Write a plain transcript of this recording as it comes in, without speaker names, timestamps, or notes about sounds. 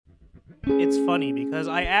It's funny because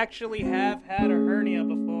I actually have had a hernia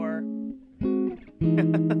before.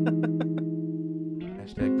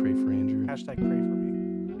 Hashtag pray for Andrew. Hashtag pray for me.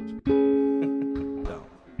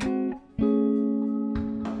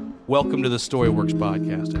 Welcome to the Storyworks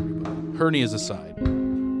podcast, everybody. Hernias aside.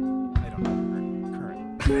 I don't have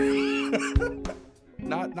a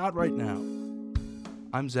current. Not right now.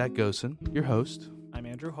 I'm Zach Gosen, your host. I'm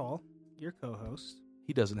Andrew Hall, your co-host,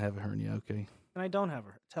 He doesn't have a hernia, okay? and I don't have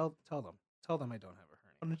a tell them I don't have a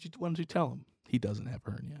hernia. Why don't you tell him? He doesn't have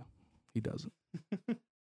a hernia. He doesn't.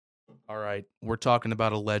 All right, we're talking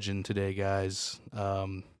about a legend today, guys.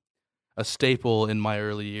 A staple in my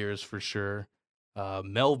early years for sure.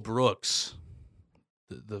 Mel Brooks,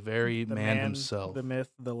 the very man himself. The myth,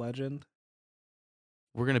 the legend.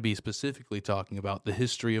 We're going to be specifically talking about The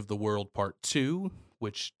History of the World Part 2,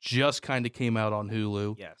 which just kind of came out on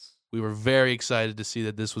Hulu. Yes. We were very excited to see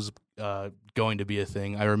that this was going to be a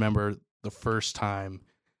thing. I remember the first time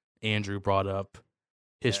Andrew brought up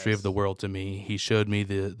History of the World to me. He showed me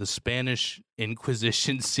the Spanish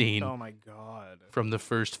Inquisition scene Oh my god. from the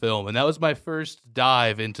first film, and that was my first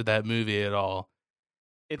dive into that movie at all.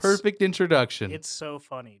 It's Perfect introduction. It's so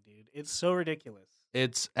funny, dude. It's so ridiculous.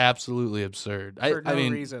 It's absolutely absurd. For no I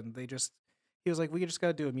mean, reason. He was like, we just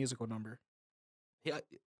gotta do a musical number.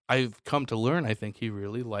 I've come to learn, I think he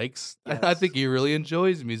really likes, I Yes. think he really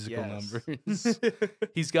enjoys musical Yes. numbers.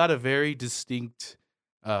 He's got a very distinct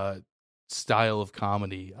style of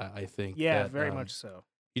comedy, I think. Yeah, that, very much so.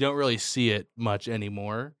 You don't really see it much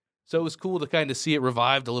anymore. So it was cool to kind of see it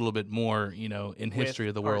revived a little bit more, in History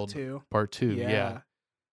of the World Part 2. Yeah.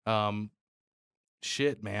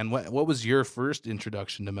 Shit, man. What was your first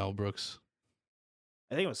introduction to Mel Brooks?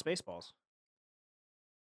 I think it was Spaceballs.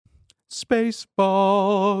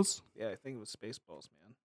 Spaceballs. Yeah, I think it was Spaceballs,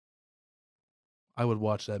 man. I would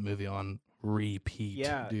watch that movie on repeat,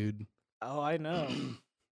 Yeah. dude. Oh, I know.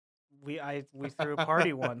 we threw a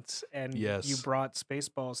party once, and Yes. you brought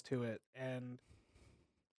Spaceballs to it, and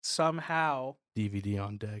somehow, DVD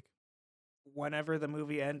on deck. whenever the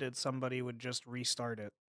movie ended, somebody would just restart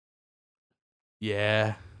it.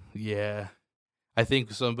 Yeah. I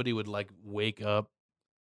think somebody would wake up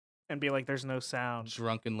And be like, "There's no sound."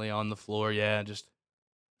 drunkenly on the floor. Yeah, just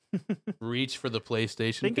reach for the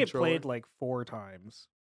PlayStation I think controller. it played 4 times.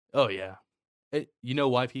 Oh yeah. You know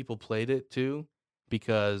why people played it too?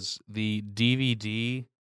 Because the DVD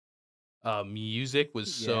music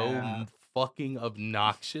was so Yeah. fucking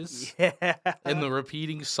obnoxious. Yeah. And the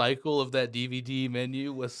repeating cycle of that DVD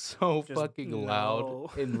menu was so Just fucking loud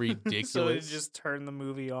no. and ridiculous. So it just turned the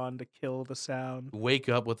movie on to kill the sound. Wake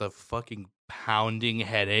up with a fucking pounding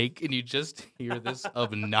headache and you just hear this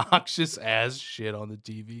obnoxious ass shit on the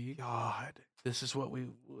TV. God. This is what we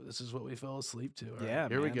fell asleep to. All right, Yeah,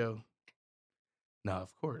 here we man. go. No,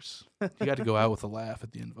 of course. You got to go out with a laugh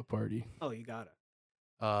at the end of a party. Oh, you got it.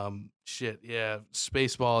 Shit, yeah.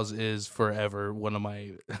 Spaceballs is forever one of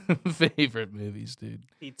my favorite movies, dude.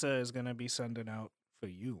 Pizza is gonna be sending out for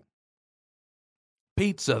you.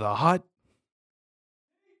 Pizza the Hut.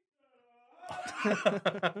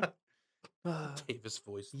 Davis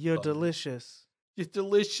voice. You're bugging. delicious. You're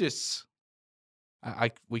delicious.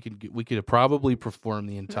 We could probably perform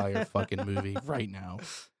the entire fucking movie right now.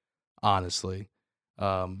 Honestly.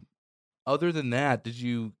 Other than that, did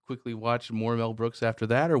you quickly watch more Mel Brooks after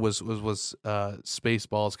that, or was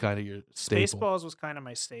Spaceballs kind of your staple? Spaceballs was kind of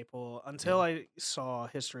my staple until I saw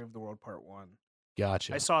History of the World Part 1.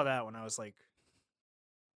 Gotcha. I saw that when I was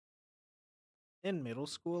in middle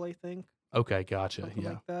school, I think. Okay, gotcha. Something Yeah.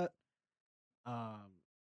 like that.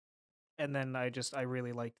 And then I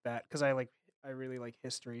really liked that because I really like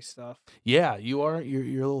history stuff. Yeah, you are. You're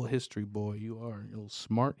a little history boy. You are. You're a little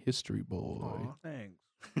smart history boy. Aw, thanks.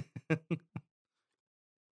 All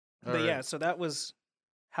But yeah, right. so that was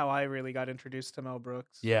how I really got introduced to Mel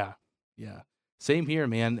Brooks. Yeah. Same here,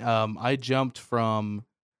 man. I jumped from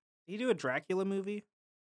Did you do a Dracula movie?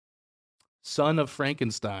 Son of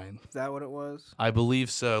Frankenstein. Is that what it was? I believe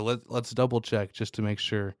so. Let's double check just to make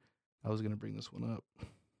sure. I was gonna bring this one up.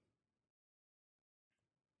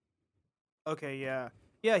 Okay, yeah.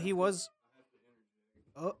 Yeah, he was.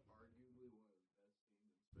 Oh.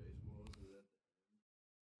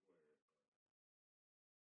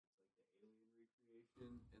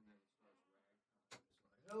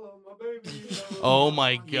 Hello, my baby. Oh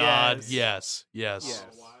my God! Yes. Yes.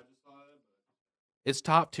 It's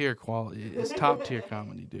top tier quality. It's top tier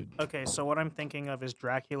comedy, dude. Okay, so what I'm thinking of is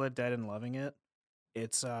Dracula Dead and Loving It.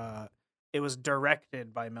 It was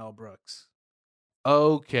directed by Mel Brooks.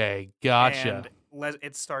 Okay, gotcha. And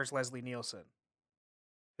it stars Leslie Nielsen,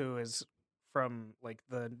 who is from like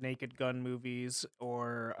the Naked Gun movies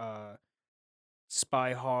or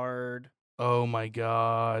Spy Hard. Oh my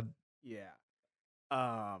god. Yeah.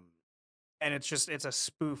 And it's a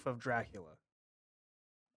spoof of Dracula.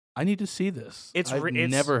 I need to see this. It's I've re- it's-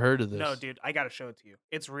 never heard of this. No, dude, I gotta show it to you.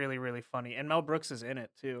 It's really, really funny, and Mel Brooks is in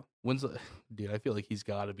it too. Dude, I feel like he's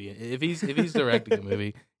got to be in it. If he's directing a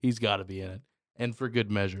movie, he's got to be in it, and for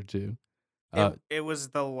good measure too. It was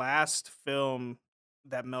the last film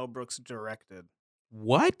that Mel Brooks directed.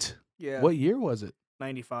 What? Yeah. What year was it?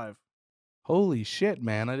 95. Holy shit,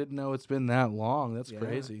 man! I didn't know it's been that long. That's Yeah.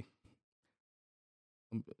 crazy.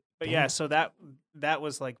 But yeah, so that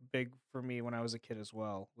was like big for me when I was a kid as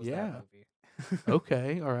well. Was Yeah. That movie.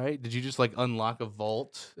 Okay, all right. Did you just like unlock a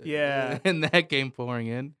vault? Yeah. And that came pouring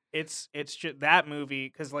in. It's just that movie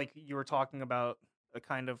because like you were talking about a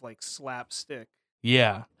kind of like slapstick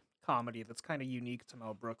Yeah. comedy that's kind of unique to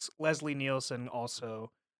Mel Brooks. Leslie Nielsen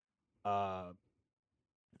also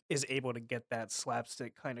is able to get that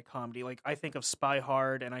slapstick kind of comedy. Like I think of Spy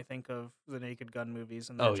Hard and I think of the Naked Gun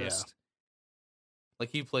movies, and they're Oh, yeah. just Like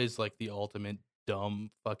he plays like the ultimate dumb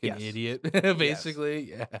fucking Yes. idiot, basically.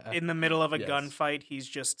 Yeah. in the middle of a Yes. gunfight. He's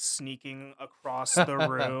just sneaking across the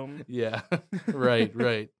room. Yeah. Right.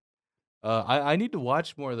 I need to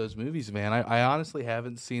watch more of those movies, man. I honestly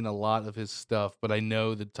haven't seen a lot of his stuff, but I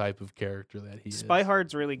know the type of character that he is. Spy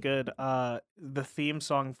Hard's really good. The theme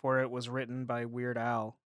song for it was written by Weird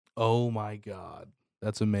Al. Oh my god.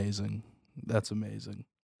 That's amazing. And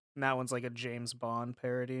that one's like a James Bond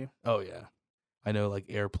parody. Oh yeah. I know like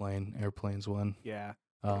Airplane's one. Yeah.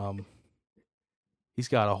 He's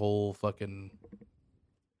got a whole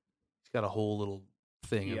little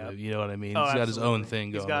thing Yep. of it, you know what I mean? Oh, He's got his own absolutely. thing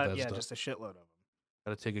He's going got, with that stuff. just a shitload of them.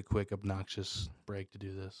 Gotta take a quick obnoxious break to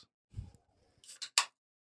do this.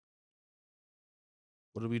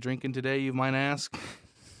 What are we drinking today, you might ask?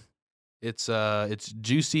 It's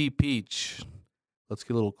Juicy Peach. Let's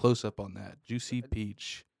get a little close up on that. Juicy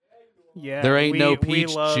Peach. Yeah. There ain't no we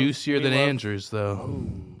peach love- juicier we than love- Andrew's, though.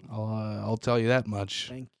 Oh, I'll tell you that much.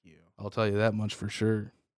 thank you. I'll tell you that much for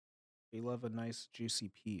sure. We love a nice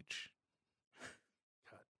juicy peach.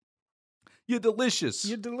 You're delicious.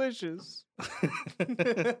 You're delicious.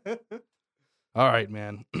 All right,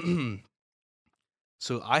 man.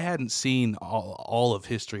 So I hadn't seen all of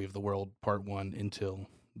History of the World Part 1 until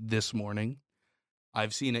this morning.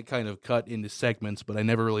 I've seen it kind of cut into segments, but I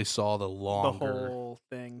never really saw the The longer. whole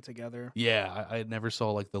thing together. Yeah, I never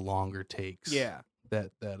saw like the longer takes. Yeah.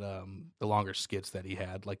 That the longer skits that he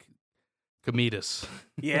had, like Cometus.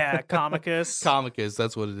 Yeah, Comicus. Comicus,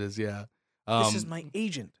 that's what it is, yeah. This is my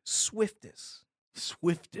agent, Swiftus.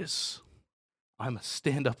 Swiftus. I'm a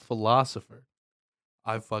stand-up philosopher.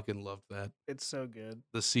 I fucking loved that. It's so good.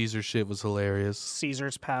 The Caesar shit was hilarious.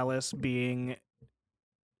 Caesar's Palace being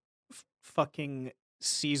fucking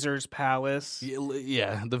Caesar's Palace.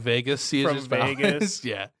 Yeah, the Vegas Caesar's Palace. Vegas.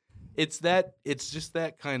 Yeah. It's just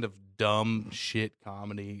that kind of dumb shit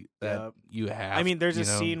comedy that Yep. you have. I mean, there's you a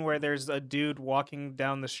know? scene where there's a dude walking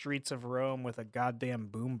down the streets of Rome with a goddamn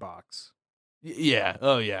boombox. Yeah.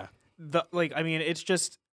 Oh yeah. It's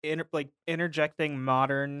just interjecting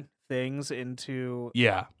modern things into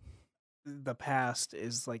Yeah. the past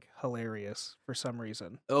is like hilarious for some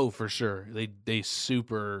reason. Oh, for sure. They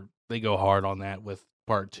go hard on that with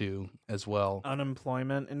part 2 as well.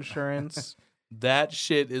 Unemployment insurance, That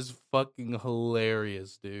shit is fucking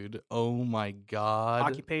hilarious, dude. Oh my god.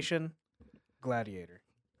 occupation, gladiator.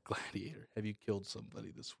 Gladiator. Have you killed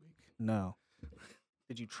somebody this week? No.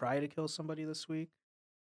 Did you try to kill somebody this week?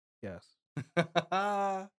 Yes.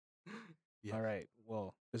 Yeah. All right.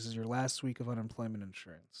 Well, this is your last week of unemployment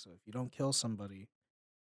insurance. So if you don't kill somebody,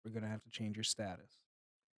 we're going to have to change your status.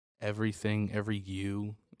 Everything, every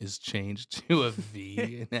U is changed to a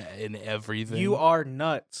V in everything. You are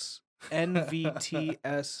nuts.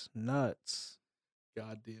 NVTS nuts.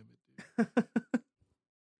 God damn it,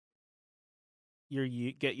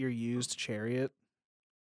 dude. Get your used chariot.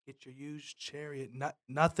 Get your used chariot.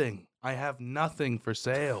 Nothing. I have nothing for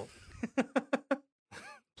sale.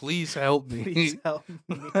 Please help me. Please help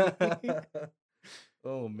me.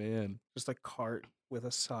 Oh man. Just a cart with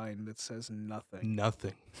a sign that says nothing.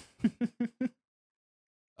 Nothing.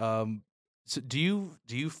 So do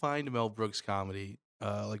you find Mel Brooks comedy,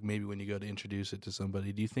 like maybe when you go to introduce it to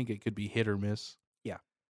somebody, do you think it could be hit or miss? Yeah.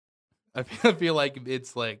 I feel like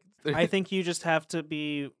it's like I think you just have to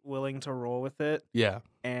be willing to roll with it. yeah.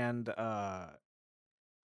 And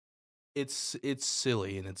It's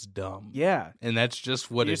silly and it's dumb. yeah. And that's just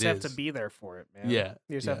what you it just is. have to be there for it, man. Yeah.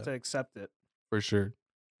 You just yeah, have to accept it. for sure.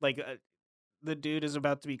 Like the dude is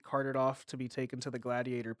about to be carted off to be taken to the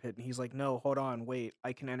gladiator pit, and he's like, "No, hold on, wait,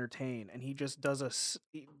 I can entertain." And he just does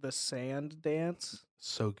the sand dance.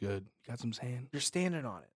 So good. Got some sand. You're standing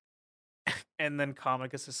on it, and then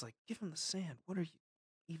Comicus is like, "Give him the sand. What are you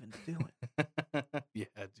even doing? Yeah,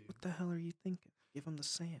 dude. What the hell are you thinking? Give him the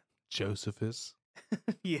sand." Josephus,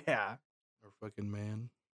 Yeah, our fucking man.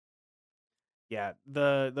 yeah.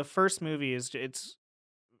 The first movie it's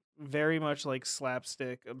very much like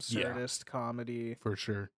slapstick, absurdist comedy. For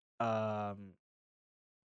sure. A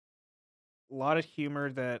lot of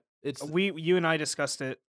humor that It's you and I discussed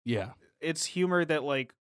it. yeah. It's humor that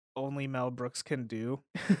like only Mel Brooks can do.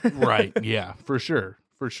 Right. Yeah, for sure.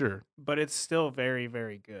 For sure. But it's still very,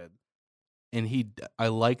 very good. And I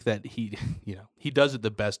like that he, he does it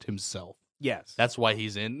the best himself. Yes. That's why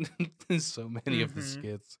he's in so many of the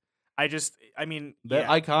skits. I mean, That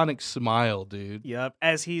iconic smile, dude. Yep.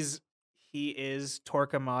 As he is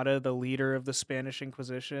Torquemada, the leader of the Spanish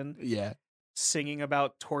Inquisition. Yeah. Singing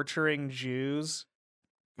about torturing Jews.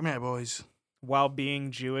 Come here, boys. While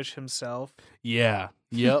being Jewish himself. Yeah.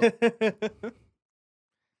 Yep.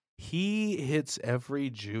 He hits every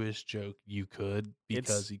Jewish joke you could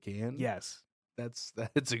because he can. Yes. That's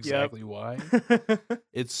exactly why. Yep.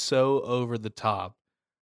 It's so over the top.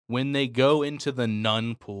 When they go into the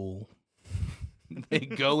nun pool, and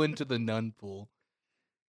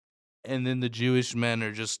then the Jewish men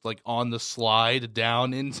are just like on the slide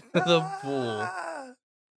down into the pool.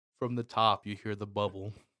 From the top, you hear the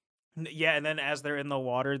bubble. Yeah, and then as they're in the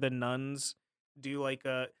water, the nuns do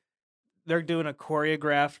they're doing a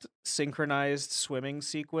choreographed, synchronized swimming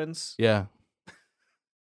sequence. Yeah.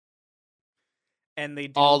 And they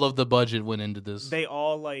do all of the budget went into this. They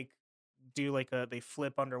all do they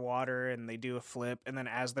flip underwater and they do a flip, and then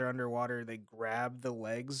as they're underwater, they grab the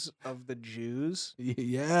legs of the Jews.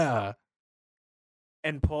 Yeah.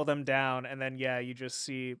 And pull them down, and then you just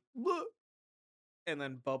see and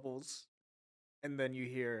then bubbles. And then you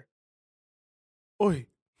hear "Oi."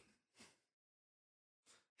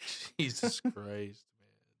 Jesus Christ,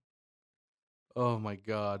 man. Oh my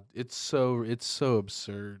God. It's so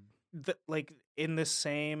absurd. In the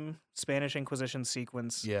same Spanish Inquisition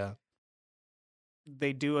sequence. Yeah.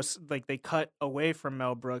 They do they cut away from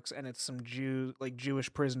Mel Brooks, and it's some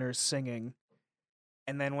Jewish prisoners singing.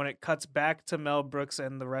 And then when it cuts back to Mel Brooks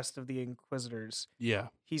and the rest of the Inquisitors,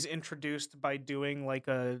 he's introduced by doing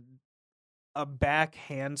a back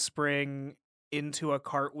handspring into a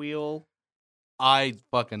cartwheel. I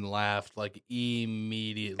fucking laughed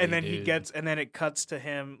immediately. And then dude. and then it cuts to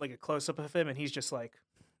him, a close up of him, and he's just like,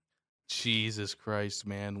 Jesus Christ,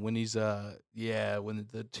 man. When he's when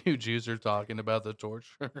the two Jews are talking about the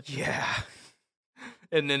torture. Yeah.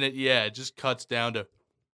 And then it just cuts down to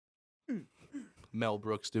Mel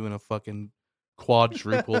Brooks doing a fucking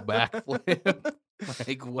quadruple backflip.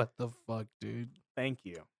 What the fuck, dude? Thank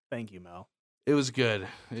you, Mel. It was good.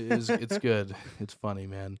 It's good. It's funny,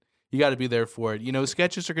 man. You got to be there for it.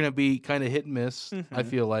 Sketches are going to be kind of hit and miss. I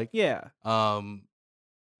feel like. Yeah.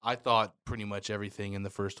 I thought pretty much everything in the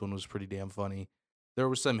first one was pretty damn funny. There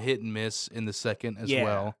was some hit and miss in the second as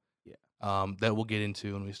well. Yeah. That we'll get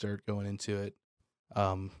into when we start going into it.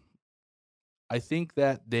 I think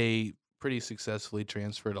that they pretty successfully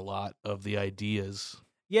transferred a lot of the ideas.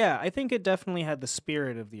 Yeah, I think it definitely had the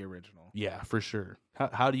spirit of the original. Yeah, for sure.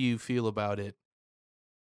 How do you feel about it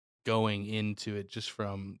going into it just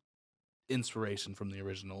from inspiration from the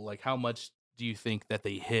original? How much do you think that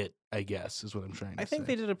they hit, I guess, is what I'm trying to say. I think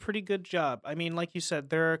they did a pretty good job. I mean, like you said,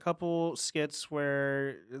 there are a couple skits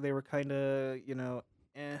where they were kind of,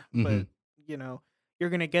 but, you're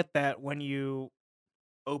going to get that when you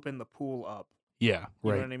open the pool up. Yeah,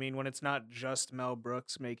 right. You know what I mean? When it's not just Mel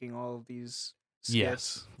Brooks making all of these skits.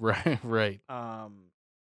 Yes, right.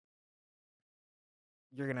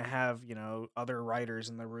 You're going to have, other writers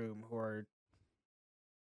in the room who are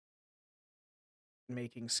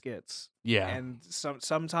making skits. Yeah. And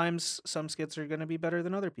sometimes some skits are going to be better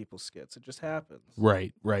than other people's skits. It just happens.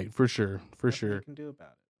 Right. For sure. Nothing you can do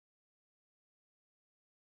about it.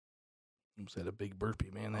 Almost had a big burpee,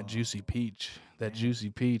 man. That juicy peach. Juicy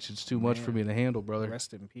peach. It's too much for me to handle, brother.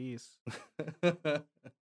 Rest in peace.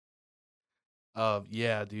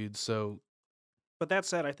 Yeah, dude. So, but that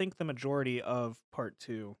said, I think the majority of part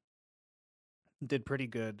 2 did pretty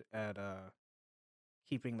good at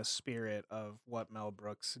keeping the spirit of what Mel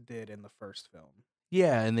Brooks did in the first film.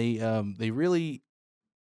 Yeah, and they really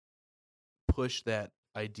pushed that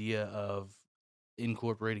idea of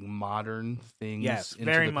incorporating modern things into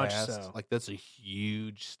very the much past. So. That's a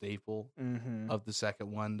huge staple of the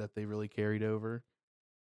second one that they really carried over.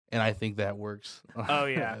 and I think that works. Oh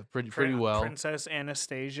yeah, pretty well. Princess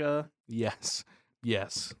Anastasia. Yes.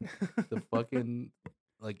 The fucking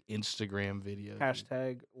like Instagram video.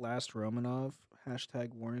 Hashtag Last Romanov.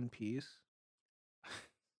 Hashtag War and Peace.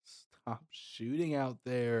 Stop shooting out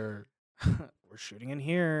there. We're shooting in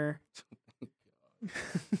here.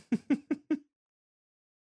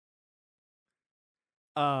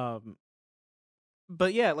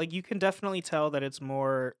 But yeah, like you can definitely tell that it's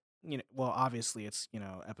more, well, obviously it's,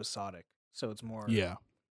 episodic. So it's more Yeah.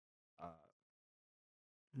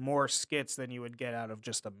 more skits than you would get out of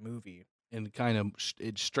just a movie. And kind of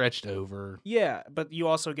it stretched over. Yeah, but you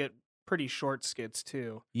also get pretty short skits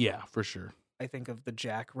too. Yeah, for sure. I think of the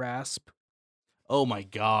Jack Rasp. Oh my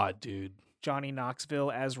god, dude. Johnny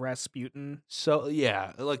Knoxville as Rasputin. So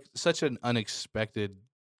yeah, like such an unexpected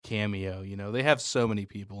cameo, They have so many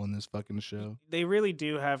people in this fucking show. They really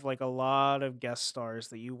do have like a lot of guest stars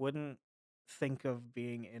that you wouldn't think of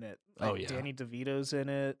being in it. Like Oh, yeah. Danny DeVito's in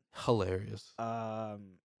it. Hilarious.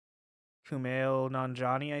 Kumail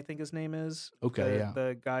Nanjiani, I think his name is. Okay, yeah.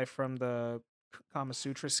 The guy from the Kama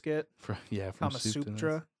Sutra skit. From Kama Soup to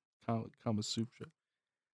Sutra. Nuts. Kama Sutra.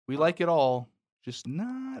 We like it all, just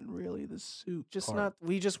not really the soup.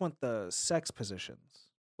 We just want the sex positions.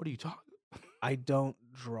 What are you talking? I don't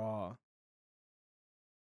draw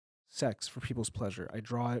sex for people's pleasure. I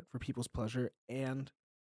draw it for people's pleasure and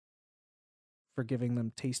for giving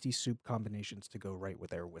them tasty soup combinations to go right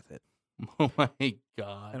with it. Oh my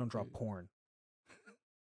god. I don't draw porn.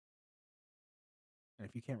 And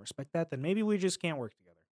if you can't respect that, then maybe we just can't work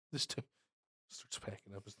together. This starts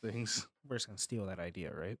packing up his things. We're just gonna steal that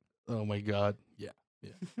idea, right? Oh my god. Yeah.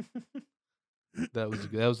 That was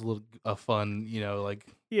a little fun, like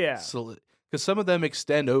yeah. Because some of them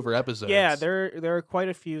extend over episodes. Yeah, there are quite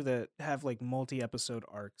a few that have like multi-episode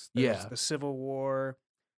arcs. There's Yeah. the Civil War,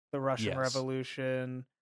 the Russian Yes. Revolution,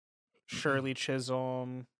 Shirley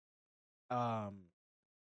Chisholm, the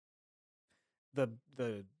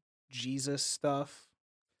Jesus stuff.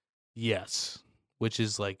 Yes, which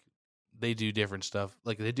is like they do different stuff.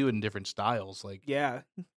 Like they do it in different styles. Like Yeah,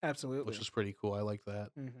 absolutely. which was pretty cool. I like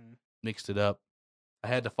that. Mm-hmm. Mixed it up. I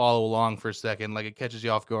had to follow along for a second. Like it catches you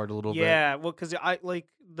off guard a little bit. Yeah, well, because I like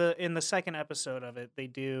in the second episode of it,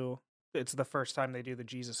 it's the first time they do the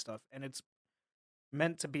Jesus stuff, and it's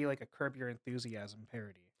meant to be like a Curb Your Enthusiasm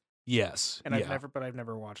parody. Yes. And yeah. I've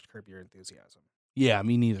never watched Curb Your Enthusiasm. Yeah,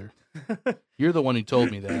 me neither. You're the one who told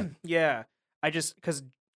me that. Yeah, because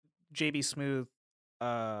JB Smoove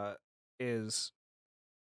is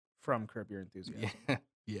from Curb Your Enthusiasm.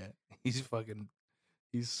 Yeah.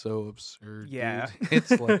 He's so absurd. Yeah. Dude.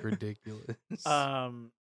 It's like ridiculous.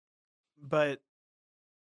 But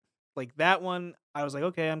like that one, I was like,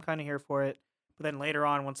 okay, I'm kind of here for it. But then later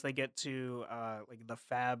on, once they get to like the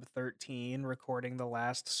Fab 13 recording the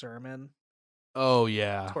last sermon. Oh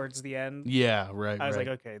yeah. Towards the end. Yeah, right. I was like,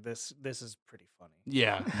 okay, this is pretty funny.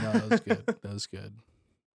 Yeah, no, that was good. That was good.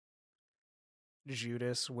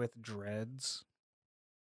 Judas with dreads.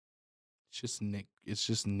 It's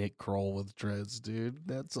just Nick Kroll with dreads, dude.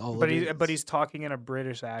 That's all. But he's talking in a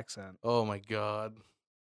British accent. Oh my god.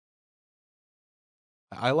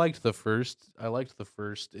 I liked the first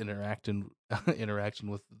interaction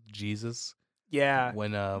with Jesus. Yeah.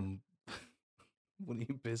 When he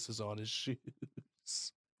pisses on his shoes.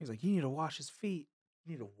 He's like, you need to wash his feet.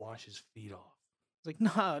 You need to wash his feet off. It's like,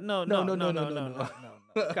 no.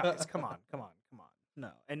 Guys, come on.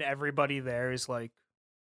 No. And everybody there is like,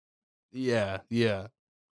 yeah.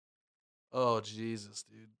 Oh, Jesus,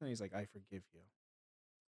 dude. and he's like, I forgive you.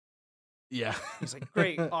 Yeah. He's like,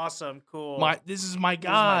 great, awesome, cool. This is my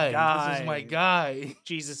guy. This is my guy.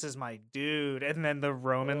 Jesus is my dude. And then the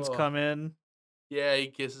Romans come in. Yeah, he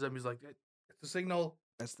kisses him. He's like, that's the signal.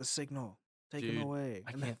 That's the signal. Take Dude, him away.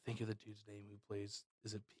 I can't think of the dude's name who plays.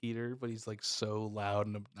 Is it Peter? But he's like so loud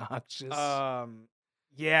and obnoxious.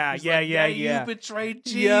 Yeah. You betrayed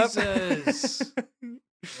Jesus.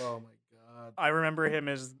 Oh my god. I remember him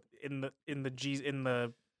as in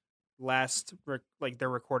the last like they're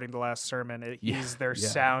recording the last sermon. He's their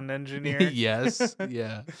sound engineer. Yes.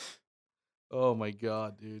 Yeah. Oh my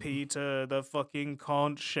god, dude. Peter, the fucking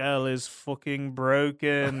conch shell is fucking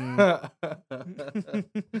broken.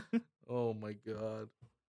 Oh my god.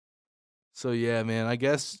 So yeah, man, I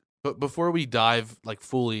guess but before we dive like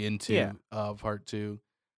fully into part 2,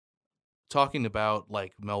 talking about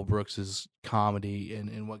like Mel Brooks's comedy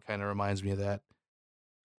and what kind of reminds me of that.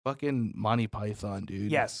 Fucking Monty Python,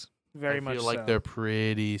 dude. Yes, very much. I feel like they're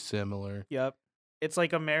pretty similar. Yep. It's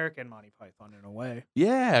like American Monty Python in a way.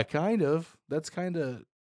 Yeah, kind of. That's kind of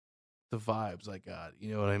the vibes I got.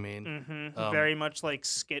 You know what I mean? Mm-hmm. Very much like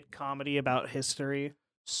skit comedy about history.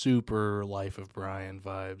 super Life of Brian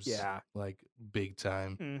vibes. Yeah. Like big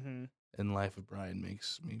time. Mm-hmm. And Life of Brian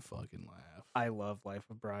makes me fucking laugh. I love Life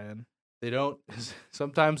of Brian. They don't,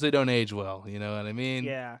 sometimes they don't age well, you know what I mean?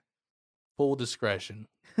 Yeah. Full discretion.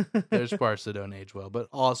 There's parts that don't age well, but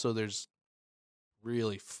also there's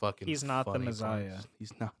really fucking He's not the funny Messiah. parts.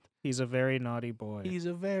 He's not. He's a very naughty boy. He's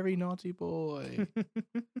a very naughty boy.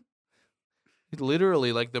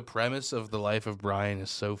 Literally, like the premise of the Life of Brian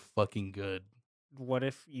is so fucking good. What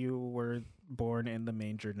if you were born in the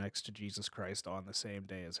manger next to Jesus Christ on the same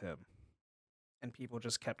day as him? And people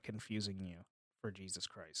just kept confusing you for Jesus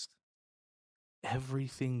Christ.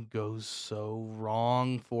 Everything goes so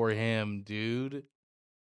wrong for him, dude.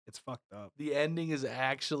 It's fucked up. The ending is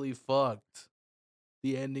actually fucked.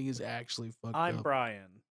 The ending is actually fucked I'm up.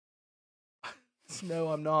 Brian. No,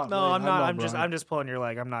 I'm not. No, Wait, I'm not. I'm Brian. just pulling your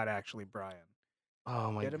leg. I'm not actually Brian.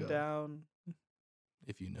 Oh my god. Get him down.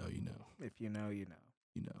 If you know, you know. If you know, you know.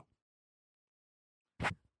 You know.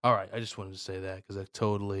 All right, I just wanted to say that because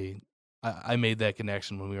I made that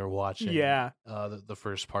connection when we were watching. Yeah. The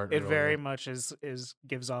first part. It earlier. very much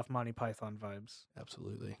gives off Monty Python vibes.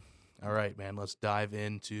 Absolutely. All right, man. Let's dive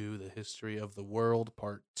into the history of the world,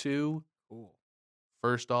 part 2. Cool.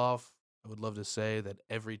 First off, I would love to say that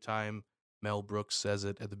every time Mel Brooks says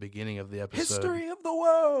it at the beginning of the episode, History of the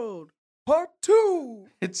world, part 2.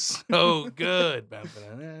 it's so good.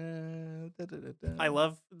 I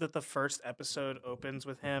love that the first episode opens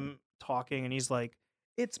with him talking, and he's like,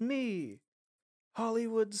 "It's me,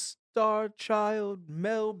 Hollywood star child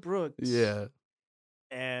Mel Brooks." Yeah,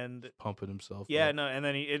 and pumping himself. yeah, up. no, and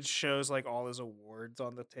then it shows like all his awards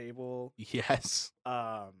on the table. Yes.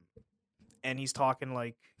 And he's talking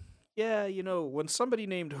like, yeah, you know, when somebody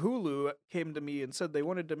named Hulu came to me and said they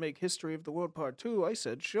wanted to make History of the World Part 2, I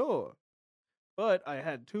said sure. But I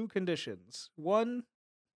had 2 conditions. One,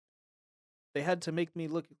 they had to make me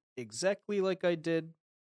look exactly like I did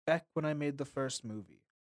back when I made the first movie.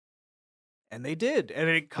 And they did. And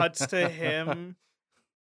it cuts to him.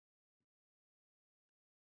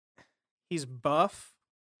 He's buff.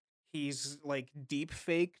 He's like deep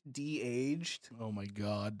fake, de-aged. Oh my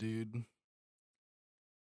god, dude.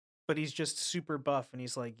 But he's just super buff, and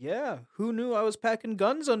he's like, yeah, who knew I was packing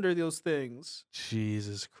guns under those things?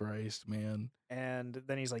 Jesus Christ, man. And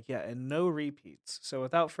then he's like, yeah, and no repeats. So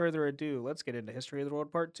without further ado, let's get into History of the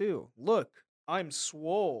World Part 2. Look, I'm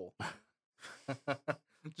swole.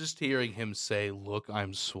 Just hearing him say, look,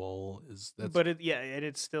 I'm swole, that's... But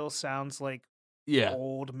it still sounds like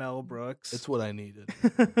old Mel Brooks. It's what I needed.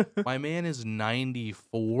 My man is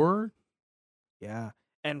 94? Yeah.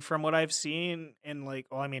 And from what I've seen in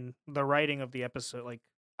the writing of the episode, like,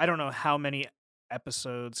 I don't know how many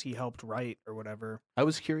episodes he helped write or whatever. I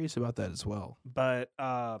was curious about that as well. But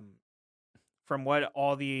from what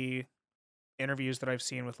all the interviews that I've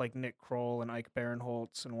seen with like Nick Kroll and Ike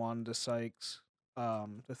Barinholtz and Wanda Sykes,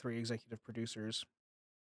 the 3 executive producers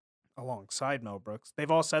alongside Mel Brooks,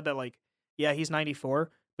 they've all said that like, yeah, he's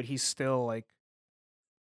 94, but he's still like,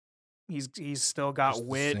 he's still got Just the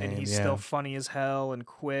wit and same, he's yeah. still funny as hell and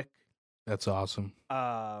quick. That's awesome.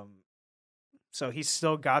 So he's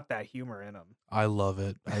still got that humor in him. I love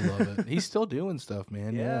it. He's still doing stuff,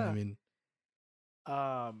 man. Yeah. I mean,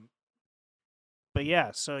 but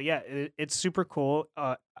yeah, so yeah, it's super cool.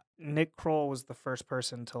 Nick Kroll was the first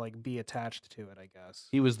person to like be attached to it, I guess.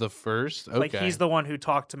 he was the first. Okay. Like he's the one who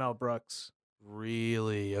talked to Mel Brooks.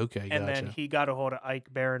 Really? Okay, And gotcha. then he got a hold of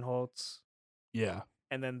Ike Barinholtz. Yeah.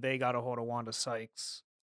 And then they got a hold of Wanda Sykes.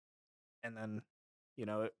 And then, you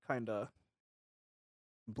know, it kind of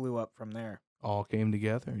blew up from there. All came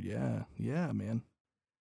together. Yeah. Yeah, man.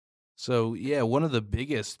 So, yeah, one of the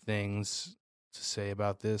biggest things to say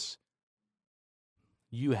about this,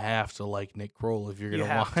 you have to like Nick Kroll if you're going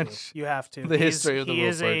to watch. You have to. The History of the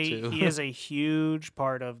World Part 2. He is a huge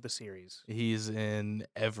part of the series. He's in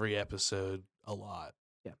every episode a lot.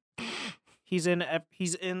 Yeah. He's in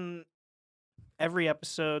every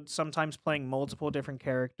episode, sometimes playing multiple different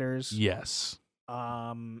characters. Yes.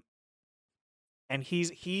 And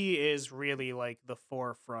he is really like the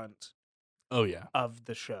forefront. Oh yeah. Of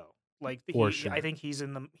the show. Like Sure. I think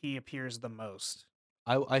he appears the most.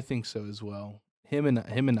 I think so as well. Him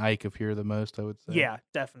and Ike appear the most, I would say. Yeah,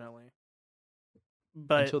 definitely.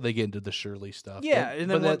 But until they get into the Shirley stuff. Yeah,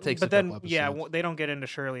 and then that takes a couple episodes. Yeah, they don't get into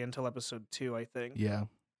Shirley until episode 2, I think. Yeah.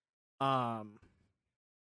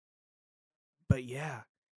 But yeah,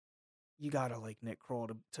 you gotta like Nick Kroll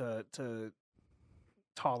to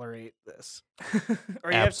tolerate this,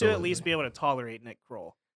 or you have to at least be able to tolerate Nick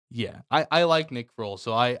Kroll. Yeah, I like Nick Kroll,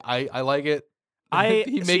 so I like it.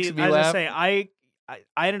 He makes me laugh.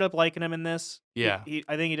 I ended up liking him in this. Yeah.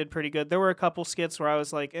 I think he did pretty good. There were a couple skits where I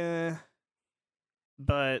was like,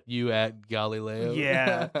 but You at Galileo?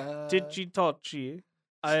 yeah. Dici Tocci.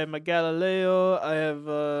 I am a Galileo. I have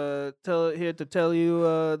here to tell you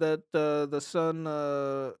that the sun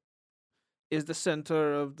is the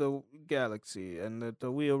center of the galaxy, and that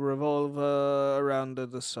the wheel revolve around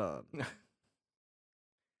the sun.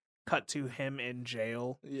 Cut to him in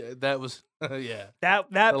jail. Yeah, that was yeah. That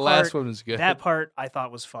The part, last one was good. That part I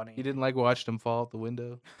thought was funny. You didn't like watching him fall out the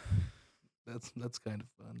window? That's kind of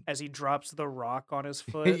fun. As he drops the rock on his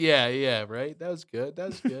foot. yeah, right? That was good. That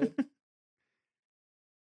was good.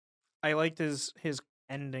 I liked his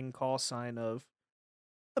ending call sign of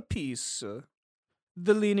a piece,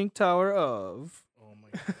 the leaning tower of. Oh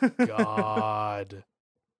my god.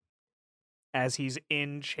 As he's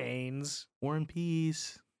in chains. War and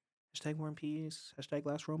Peace. Hashtag War and Peace. Hashtag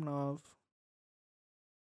Last Romanov.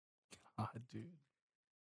 God, dude.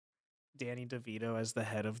 Danny DeVito as the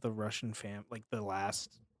head of the Russian like the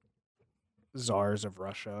last czars of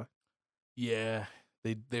Russia. Yeah,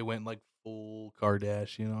 they went like full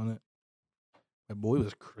Kardashian on it. My boy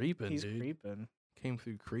was creeping, He's dude. creeping. Came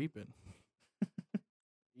through creeping.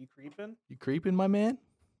 You creeping? You creeping, my man?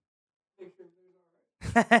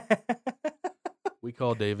 We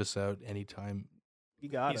call Davis out anytime You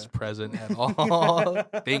got he's it. present at all.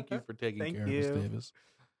 Thank you for taking Thank care you. of us,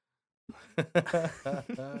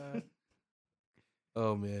 Davis.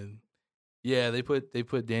 Oh man, yeah. They put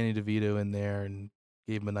Danny DeVito in there and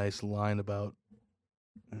gave him a nice line about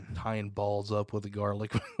tying balls up with the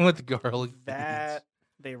garlic That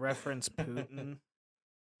they reference Putin.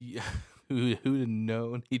 Yeah, who'd have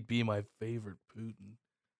known he'd be my favorite Putin?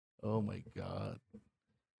 Oh my god,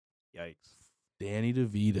 Yikes! Danny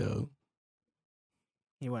DeVito,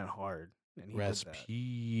 He went hard. And he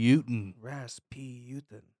Rasputin.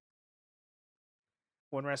 Rasputin.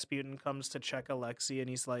 When Rasputin comes to check Alexei, and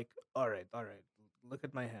he's like, "All right, look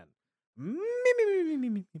at my hand." Me, me, me, me, me, me,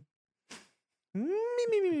 me. Me, me,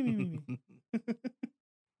 me, me, me, me, me.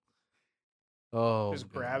 Oh, Just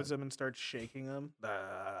grabs him and starts shaking him.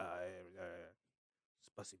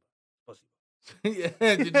 Spasibo. Yeah,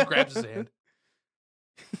 just grabs his hand.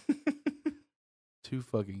 Too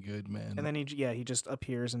fucking good, man. And then he just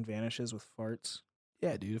appears and vanishes with farts.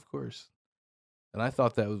 Yeah, dude, of course. And I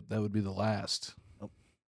thought that would be the last. Nope.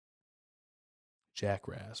 Jack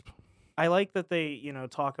Rasp. I like that they,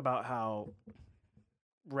 talk about how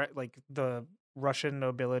like the Russian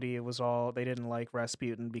nobility they didn't like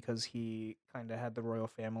Rasputin because he kind of had the royal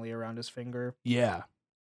family around his finger. Yeah.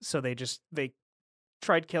 So they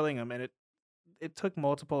tried killing him, and it took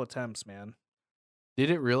multiple attempts, man. Did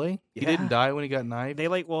it really? Yeah. He didn't die when he got knifed?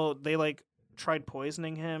 They tried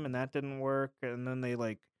poisoning him, and that didn't work, and then they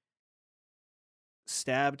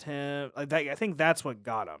stabbed him. I think that's what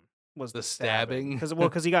got him, was the stabbing.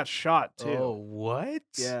 Because he got shot too. Oh, what?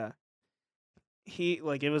 Yeah. He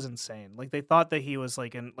it was insane. They thought that he was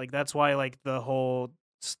that's why the whole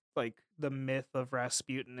the myth of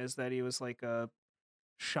Rasputin is that he was a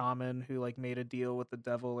shaman who made a deal with the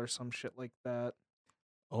devil or some shit like that.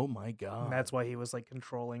 Oh my god. And that's why he was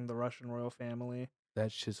controlling the Russian royal family.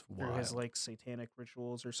 That's just through wild. his satanic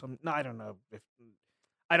rituals or some. No, I don't know if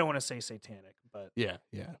I don't want to say satanic, but yeah.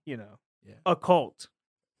 Yeah. A cult.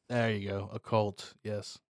 There you go. A cult.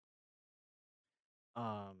 Yes.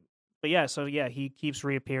 But yeah, so yeah, he keeps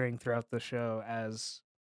reappearing throughout the show as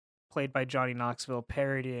played by Johnny Knoxville,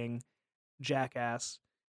 parodying Jackass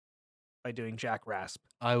by doing Jack Rasp.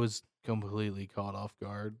 I was completely caught off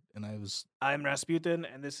guard, and I'm Rasputin,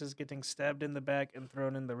 and this is getting stabbed in the back and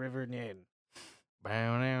thrown in the river Nyen.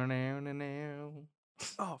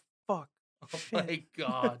 Oh fuck! Oh my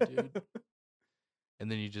god, dude! And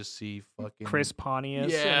then you just see fucking Chris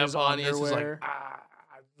Pontius. Yeah, in his Pontius underwear,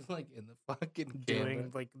 is in the fucking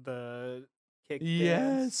doing camera. the kick.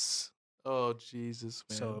 Yes. Oh Jesus,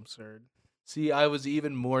 man! So absurd. See, I was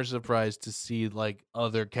even more surprised to see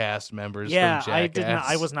other cast members. Yeah, from I did not. Jackass.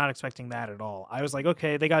 I was not expecting that at all. I was like,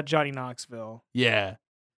 okay, they got Johnny Knoxville. Yeah.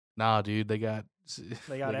 Nah, dude, they got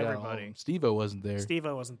everybody. Steve-O wasn't there.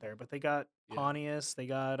 Steve-O wasn't there, but they got Yeah. Pontius. They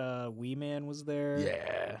got Wee Man was there.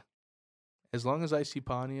 Yeah. As long as I see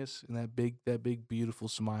Pontius and that big beautiful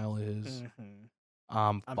smile of his, Mhm.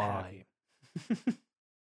 I'm I'm fine. happy.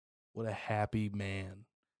 What a happy man.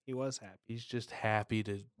 He was happy. He's just happy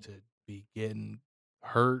to be getting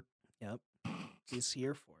hurt. Yep. He's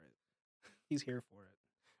here for it. He's here for it,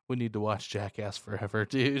 We need to watch Jackass forever,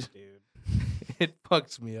 dude. dude. It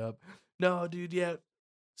fucks me up. No, dude, yeah.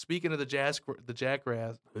 Speaking of the Jackass,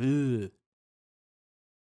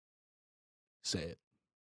 say it.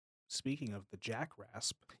 Speaking of the Jack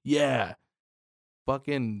Rasp, Yeah.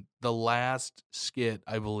 fucking the last skit,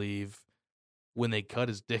 I believe, when they cut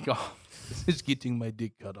his dick off. He's getting my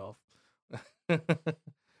dick cut off.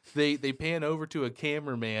 They pan over to a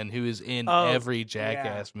cameraman who is in every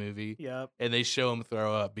Jackass movie. Yep. And they show him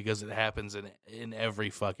throw up because it happens in every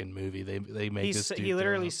fucking movie. They make this dude he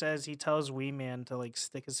literally throw up. says, he tells Wee Man to like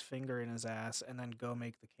stick his finger in his ass and then go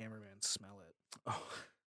make the cameraman smell it. Oh.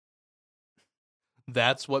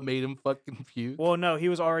 That's what made him fucking puke? Well, no, he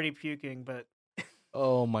was already puking, but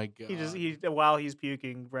oh my god. he while he's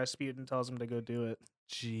puking, Rasputin tells him to go do it.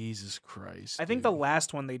 Jesus Christ. I think the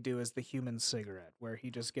last one they do is the human cigarette, where he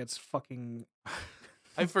just gets fucking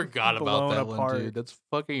I forgot about blown that apart. one, dude. That's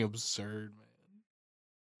fucking absurd, man.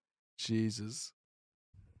 Jesus.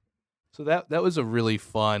 So that was a really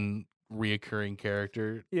fun reoccurring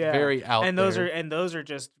character. Yeah. Very out and there. those are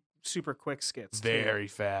just super quick skits. Very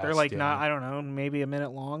too. fast. They're like yeah. not, I don't know, maybe a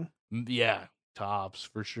minute long. Yeah, tops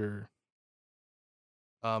for sure.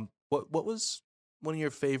 What was one of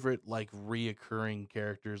your favorite like reoccurring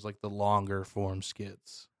characters, like the longer form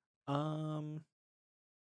skits? Let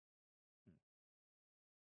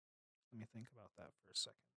me think about that for a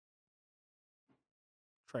second.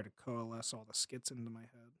 Try to coalesce all the skits into my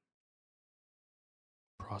head.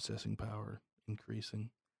 Processing power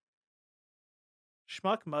increasing.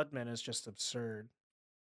 Schmuck Mudman is just absurd.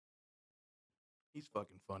 He's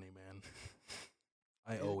fucking funny, man.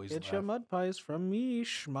 I always Get laugh. your mud pies from me,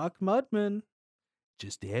 Schmuck Mudman.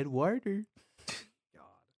 Just add water. God.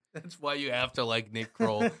 That's why you have to like Nick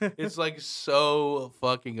Kroll. It's like so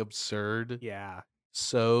fucking absurd. Yeah.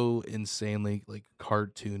 So insanely like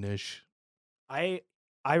cartoonish. I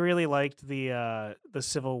really liked the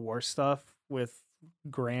Civil War stuff with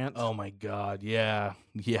Grant. Oh my god, yeah.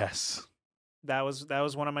 Yes. That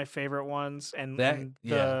was one of my favorite ones, and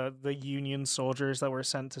yeah. the Union soldiers that were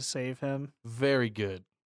sent to save him. Very good.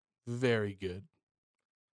 Very good.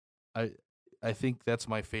 I think that's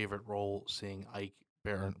my favorite role, seeing Ike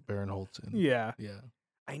Barinholtz in. Yeah. Yeah.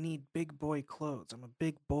 I need big boy clothes. I'm a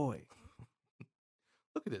big boy.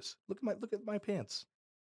 Look at this. Look at my pants.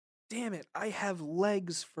 Damn it, I have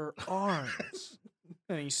legs for arms.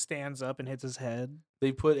 And he stands up and hits his head.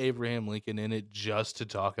 They put Abraham Lincoln in it just to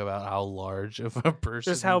talk about how large of a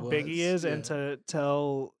person Just how he big he is, yeah. and to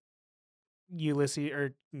tell Ulysses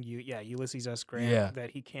S. Grant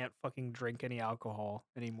that he can't fucking drink any alcohol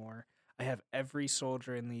anymore. I have every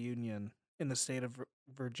soldier in the Union in the state of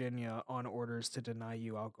Virginia on orders to deny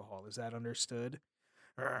you alcohol. Is that understood?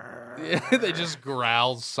 Yeah, they just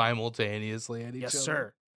growl simultaneously at each other. Yes,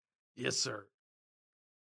 sir. Yes, sir.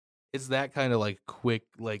 It's that kind of like quick,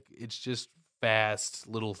 like it's just fast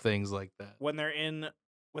little things like that. When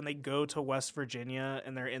they go to West Virginia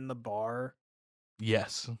and they're in the bar.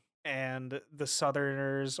 Yes. And the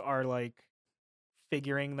Southerners are like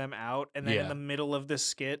figuring them out, and then in the middle of the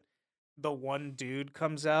skit, the one dude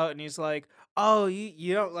comes out and he's like, "Oh,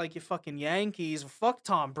 you don't like your fucking Yankees? Fuck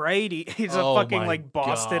Tom Brady." He's a fucking like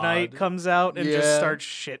Bostonite comes out and just starts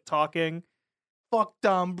shit talking. Fuck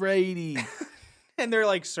Tom Brady. And they're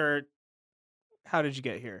like, "Sir, how did you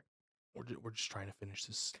get here?" We're just trying to finish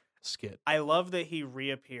this skit. I love that he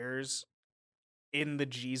reappears in the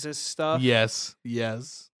Jesus stuff. Yes.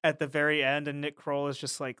 At the very end, and Nick Kroll is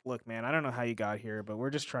just like, "Look, man, I don't know how you got here, but we're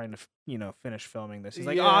just trying to, finish filming this." He's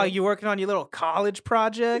like, "Oh, you working on your little college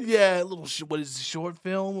project?" Yeah, a little what is it, short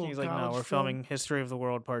film? He's like, "No, we're filming History of the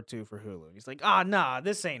World Part 2 for Hulu." He's like, nah,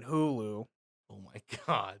 this ain't Hulu." Oh my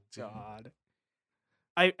god, dude. God.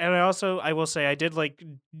 I will say I did like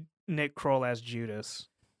Nick Kroll as Judas.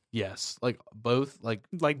 Yes, like both both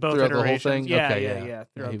throughout iterations. The whole thing? Yeah, okay,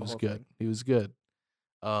 yeah. He was good. He was good.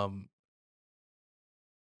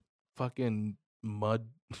 Fucking Mud.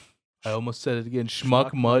 I almost said it again.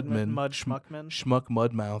 Schmuck Mudman. Schmuck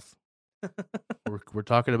Mudmouth. we're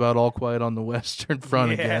talking about All Quiet on the Western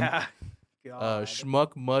Front again. God.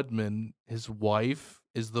 Schmuck Mudman. His wife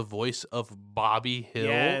is the voice of Bobby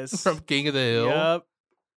Hill from King of the Hill. Yep.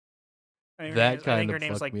 I think kind her of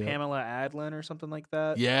name's like fucked me up. Pamela Adlon or something like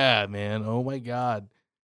that. Yeah, man. Oh my god.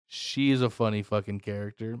 She's a funny fucking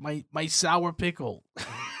character. My sour pickle.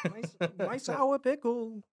 my sour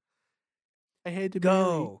pickle. I had to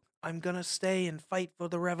go. I'm gonna stay and fight for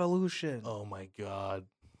the revolution. Oh my god.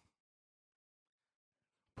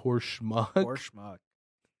 Poor Schmuck. Poor Schmuck.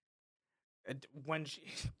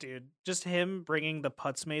 Dude, just him bringing the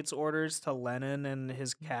Putzmates orders to Lenin and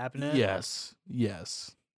his cabinet.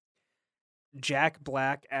 Yes. Jack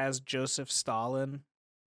Black as Joseph Stalin.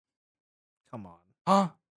 Come on. Huh?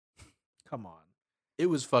 Come on. It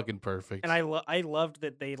was fucking perfect. And I loved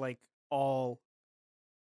that they like all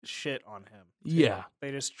shit on him. Yeah.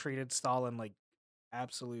 They just treated Stalin like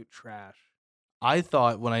absolute trash. I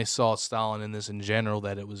thought when I saw Stalin in this in general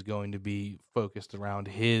that it was going to be focused around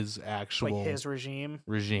his actual Like his regime.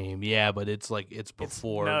 regime. Yeah, but it's like it's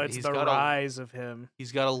before. It's He's the got rise of him.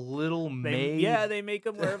 He's got a little maid. They make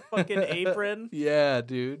him wear a fucking apron. Yeah,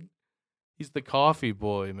 dude. He's the coffee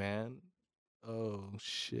boy, man. Oh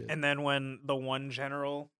shit. And then when the one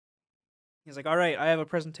general, he's like, "All right, I have a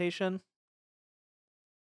presentation.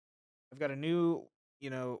 I've got a new,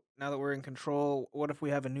 now that we're in control, what if we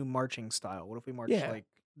have a new marching style? What if we march like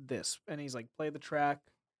this?" And he's like, "Play the track,"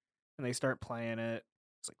 and they start playing it.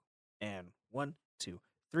 It's like, and 1, 2,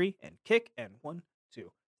 3, and kick, and 1,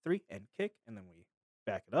 2, 3, and kick, and then we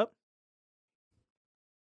back it up.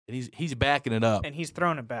 And he's backing it up. And he's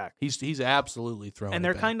throwing it back. He's absolutely throwing it back. And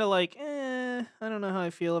they're kind of like, I don't know how I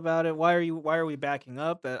feel about it. Why are we backing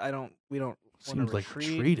up? We don't Seems like retreat.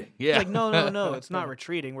 retreating. Yeah. It's like, no, it's not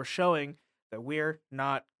retreating. We're showing that we're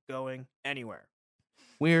not going anywhere.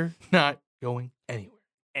 We're not going anywhere.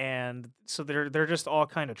 And so they're just all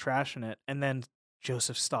kind of trashing it. And then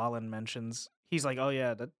Joseph Stalin mentions, he's like, "Oh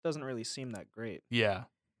yeah, that doesn't really seem that great." Yeah.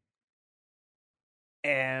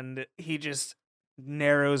 And he just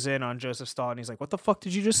narrows in on Joseph Stalin. He's like, "What the fuck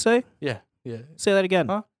did you just say? Yeah. Yeah. Say that again."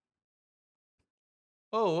 Huh?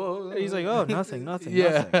 Oh. He's like, "Oh, nothing.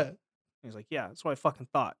 Yeah. Nothing." He's like, "Yeah, that's what I fucking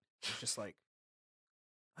thought." He's just like,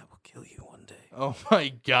 "I will kill you one day." Oh my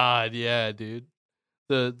god, yeah, dude.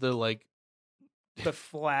 The like The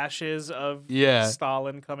flashes of Yeah.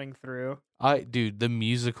 Stalin coming through. dude, the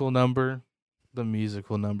musical number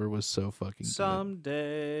was so fucking good.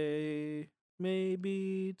 Someday,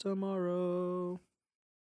 maybe tomorrow.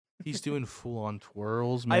 He's doing full on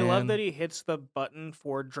twirls, man. I love that he hits the button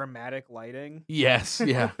for dramatic lighting. Yes,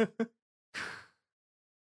 yeah.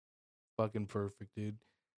 Fucking perfect, dude.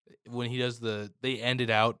 When he does they ended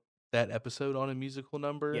out that episode on a musical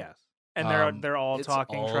number. Yes. And they're all it's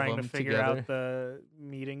talking, all of trying to them figure together. out the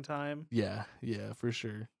meeting time. Yeah, for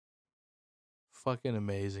sure. Fucking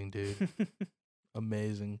amazing, dude.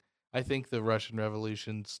 Amazing. I think the Russian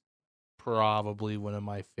Revolution's probably one of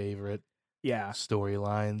my favorite Yeah.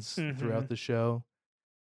 storylines Mhm. throughout the show.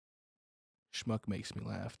 Schmuck makes me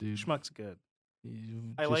laugh, dude. Schmuck's good.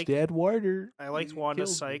 You I just like- add water. I liked You Wanda killed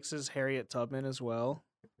me. Sykes' Harriet Tubman as well.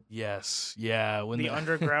 Yes, yeah. When The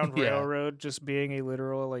Underground yeah. Railroad just being a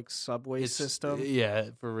literal like subway It's- system. Yeah,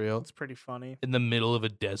 for real. It's pretty funny. In the middle of a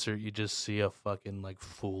desert, you just see a fucking like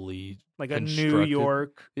fully Like a New constructed-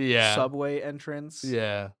 York yeah subway entrance.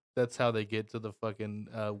 Yeah, that's how they get to the fucking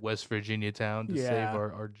West Virginia town to save Yeah.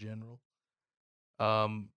 our general.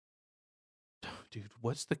 Dude,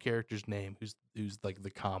 what's the character's name? Who's like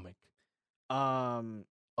the comic?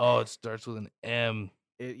 Oh, it starts with an M.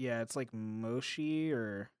 It's like Moshi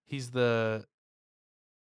or He's the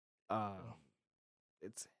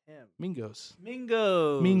it's him. Mingos.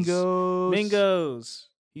 Mingos. Mingos. Mingos.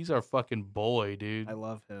 He's our fucking boy, dude. I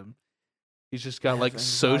love him. He's just got I like have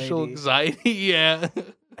social anxiety. Yeah.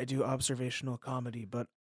 I do observational comedy, but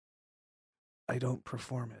I don't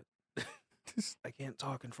perform it. I can't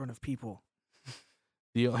talk in front of people.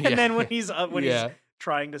 And then when he's he's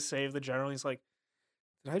trying to save the general, he's like,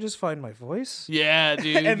 "Did I just find my voice?" Yeah,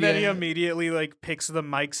 dude. And then he yeah. immediately like picks the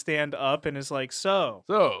mic stand up and is like, "So,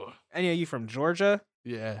 So, any of you from Georgia?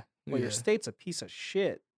 yeah. Well, your state's a piece of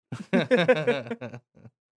shit."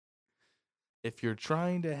 If you're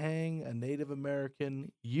trying to hang a Native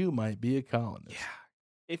American, you might be a colonist. Yeah.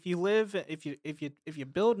 If you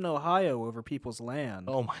build an Ohio over people's land,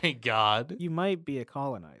 Oh my god. you might be a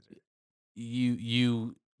colonizer.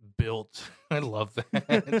 You built I love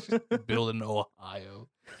that. Build an Ohio.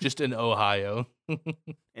 Just in Ohio.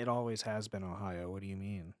 It always has been Ohio. What do you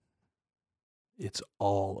mean? It's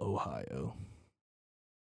all Ohio.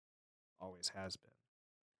 Always has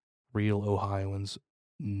Real Ohioans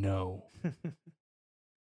know. been.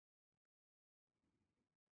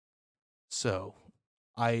 So,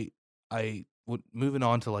 moving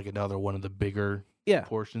on to like another one of the bigger Yeah.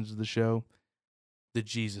 portions of the show, the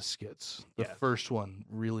Jesus skits. The Yes. first one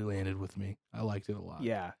really landed with me. I liked it a lot.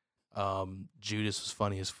 Yeah. Judas was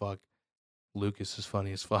funny as fuck. Lucas is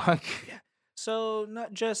funny as fuck. So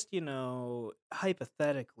not just,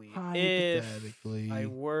 hypothetically, Hypothetically. if I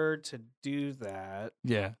were to do that,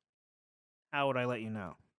 Yeah. how would I let you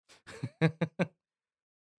know?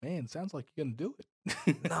 Man, sounds like you're gonna do it.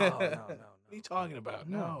 No. What are you talking about?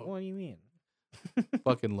 No. What do you mean?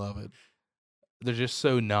 Fucking love it. They're just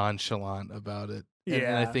so nonchalant about it. And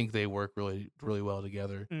I Yeah. think they work really, really well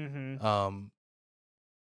together. Mm-hmm.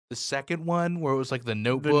 The second one where it was like the The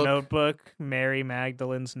Notebook, Notebook, Mary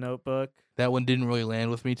Magdalene's Notebook. that one didn't really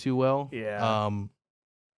land with me too well. Yeah.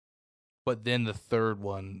 But then the third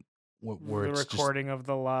one where the it's just recording of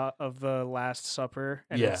the Last Supper,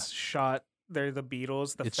 and Yeah. it's shot. They're the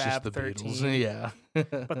Beatles, the it's Fab just the 13. Beatles. Yeah.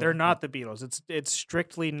 But they're not the Beatles. It's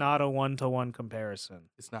strictly not a 1-to-1 comparison.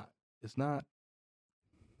 It's not. It's not.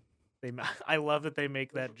 I love that they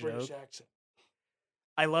make that joke. accent.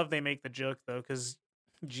 I love they make the joke though, because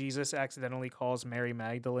Jesus accidentally calls Mary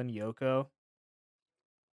Magdalene Yoko.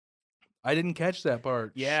 I didn't catch that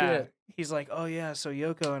part. Yeah, Shit. he's like, "Oh yeah, so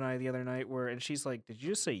Yoko and I the other night were," and she's like, "Did you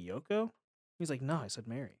just say Yoko?" He's like, "No, I said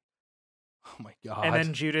Mary." Oh my god. And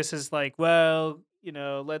then Judas is like, "Well,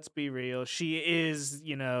 let's be real. She is,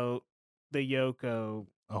 the Yoko.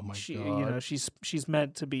 oh my She, god. she's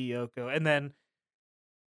meant to be Yoko." And then,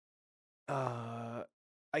 I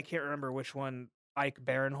can't remember which one Ike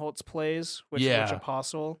Barinholtz plays, which Yeah.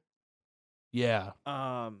 apostle. Yeah.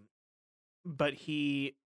 But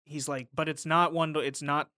he's like, but it's not it's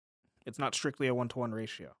not strictly a 1-to-1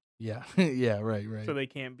 ratio. Yeah. yeah. Right. Right. So they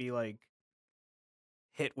can't be like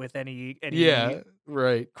hit with any yeah.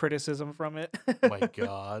 Right. criticism from it. Oh my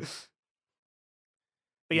god.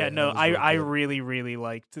 But yeah, Yeah, no, that was real I good. really, really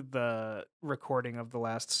liked the recording of the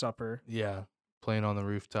Last Supper. Yeah. Playing on the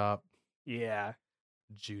rooftop. Yeah.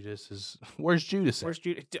 Judas is. Where's Judas? Where's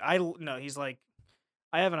Judas? No, he's like,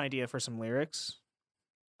 I have an idea for some lyrics.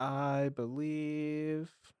 I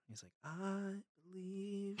believe. He's like, I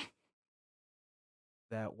believe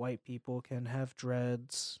that white people can have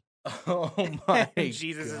dreads. Oh my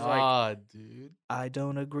Jesus is like, god, dude. I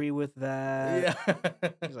don't agree with that.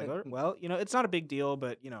 Yeah. He's like, well, it's not a big deal,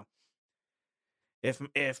 but if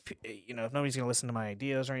nobody's gonna listen to my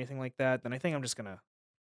ideas or anything like that, then I think I'm just gonna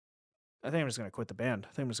quit the band.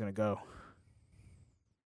 I think I'm just gonna go.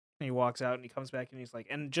 And he walks out and he comes back and he's like,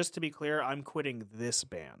 and just to be clear, I'm quitting this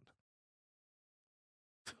band.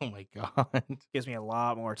 Oh my god. Gives me a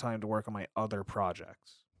lot more time to work on my other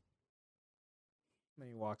projects. Then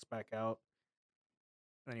he walks back out.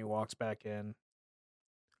 And then he walks back in. And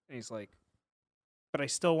he's like, but I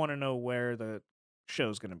still want to know where the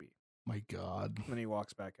show's going to be. My god. And then he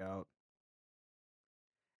walks back out.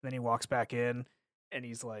 And then he walks back in. And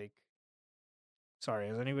he's like, sorry,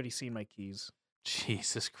 has anybody seen my keys?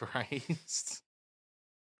 Jesus Christ.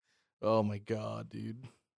 Oh my god, dude.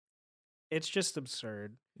 It's just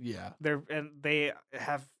absurd. Yeah. They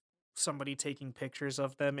have somebody taking pictures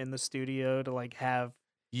of them in the studio to like have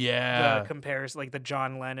Yeah. the comparison, like the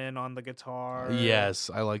John Lennon on the guitar. Yes,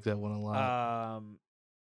 I like that one a lot.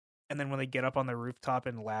 And then when they get up on the rooftop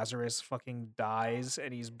and Lazarus fucking dies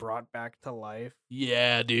and he's brought back to life.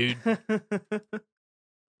 Yeah, dude.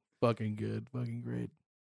 Fucking good. Fucking great.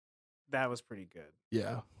 That was pretty good.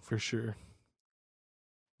 Yeah, for sure.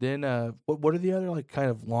 Then what are the other like kind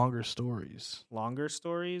of longer stories? Longer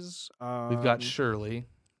stories. We've got Shirley.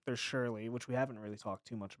 There's Shirley, which we haven't really talked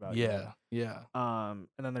too much about yet. Yeah. And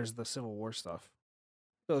then there's the Civil War stuff.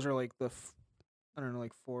 Those are like the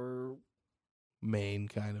like 4 Main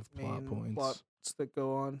kind of plot main points. plots that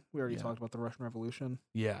go on. We already Yeah. talked about the Russian Revolution.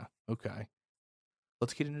 Yeah. Okay.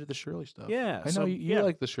 Let's get into the Shirley stuff. Yeah, I know so, you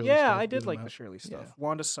like the Shirley yeah, stuff. I a good did like the amount. Shirley stuff. Yeah.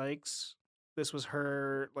 Wanda Sykes. This was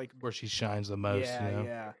her like Where she shines the most,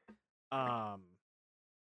 yeah.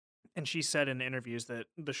 And she said in interviews that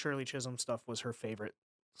the Shirley Chisholm stuff was her favorite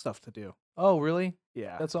stuff to do. Oh, really?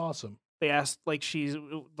 Yeah. That's awesome. They asked, like, she's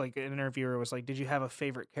like, an interviewer was like, did you have a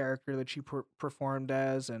favorite character that you performed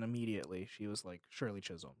as? And immediately she was like, Shirley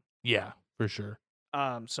Chisholm. Yeah, for sure.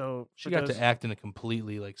 So She for got those- to act in a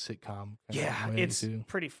completely like sitcom. Yeah, way it's too.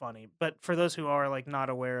 pretty funny. But for those who are like not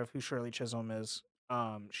aware of who Shirley Chisholm is,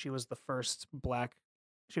 she was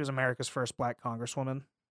America's first black congresswoman,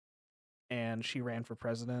 and she ran for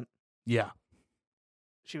president. Yeah.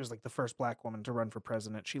 She was like the first black woman to run for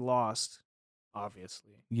president. She lost,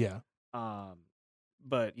 obviously. Yeah.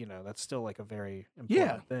 But that's still like a very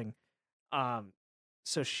important thing.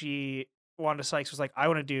 So Wanda Sykes was like, I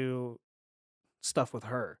want to do stuff with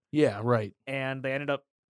her. Yeah, right. And they ended up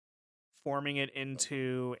forming it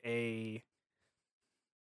into a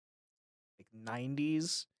like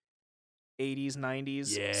 80s,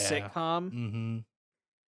 90s sitcom Mm-hmm.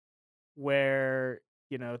 where,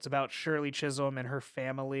 it's about Shirley Chisholm and her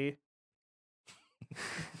family.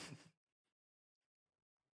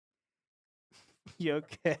 You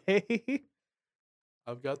okay?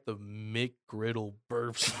 I've got the Mick Griddle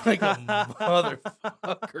burps like a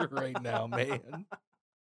motherfucker right now, man.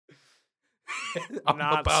 I'm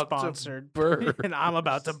Not about to sponsored. burp. And I'm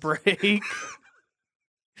about to break.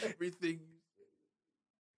 Everything.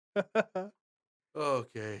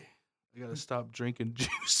 Okay. I gotta stop drinking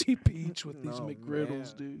Juicy Peach with these Oh, McGriddles,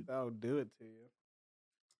 man. dude. That'll do it to you.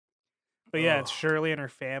 But yeah, it's Oh. Shirley and her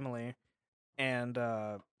family, and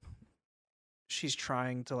she's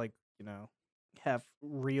trying to like have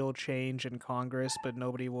real change in Congress, but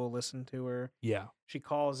nobody will listen to her. Yeah. She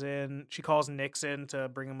calls Nixon to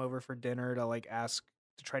bring him over for dinner to ask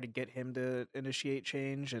to try to get him to initiate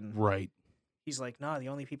change, and Right. he's like, "Nah, the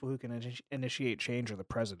only people who can initiate change are the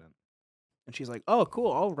president." And she's like, "Oh,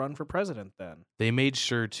 cool, I'll run for president then." They made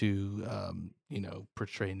sure to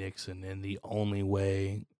portray Nixon in the only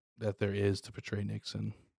way that there is to portray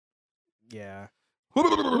Nixon. Yeah.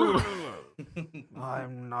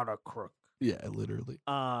 I'm not a crook. Yeah, literally.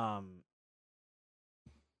 And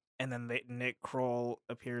then Nick Kroll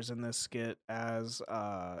appears in this skit as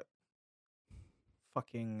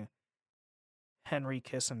fucking Henry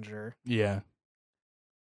Kissinger, Yeah.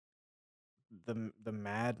 the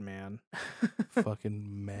madman.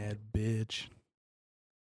 Fucking mad bitch.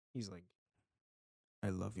 He's like, "I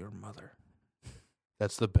love your mother."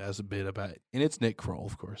 That's the best bit about it. And it's Nick Kroll,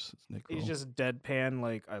 of course. It's Nick Kroll. He's just deadpan,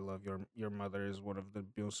 like, "I love your mother is one of the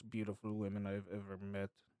most beautiful women I've ever met."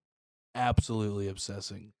 absolutely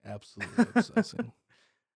obsessing. Absolutely obsessing.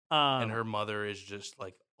 And And her mother is just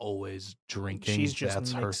like always drinking. She's just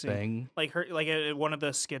That's her mixing. thing. like her one of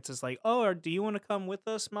the skits is like, "Oh, do you want to come with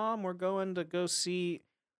us, Mom? We're going to go see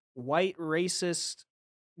white racist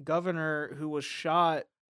governor who was shot,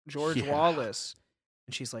 George Yeah. Wallace."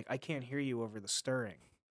 And she's like, "I can't hear you over the stirring."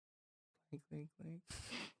 Clink, clink, clink.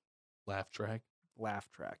 Laugh track.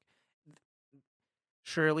 Laugh track.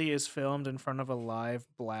 Shirley is filmed in front of a live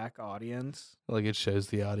black audience. Like it shows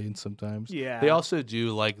the audience sometimes. Yeah. They also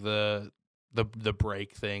do like the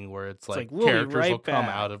break thing where it's like, like, "We'll be characters right will come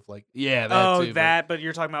back." out of like that too, but- but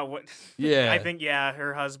you're talking about what? Yeah. I think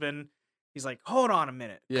her husband. He's like, "Hold on a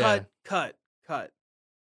minute. Yeah. Cut.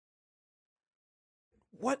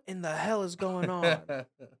 What in the hell is going on?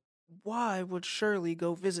 Why would Shirley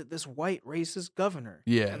go visit this white racist governor?"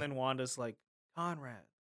 Yeah. And then Wanda's like, "Conrad,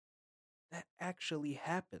 that actually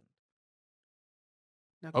happened.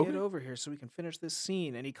 Now get Okay. over here so we can finish this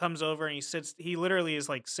scene." And he comes over and he literally is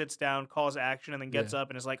like, sits down, calls action, and then gets up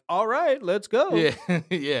and is like, "All right, let's go." Yeah.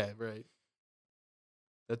 Yeah, right.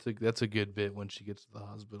 That's a good bit when she gets to the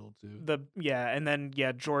hospital too. And then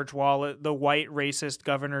George Wallace, the white racist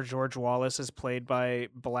governor George Wallace, is played by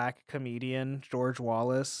black comedian George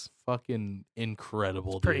Wallace. Fucking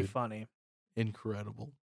incredible, It's pretty dude. funny.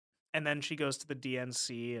 Incredible. And then she goes to the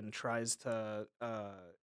DNC and tries to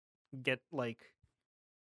get like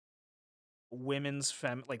women's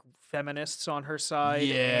feminists on her side,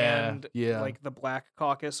 Yeah, and yeah. like the Black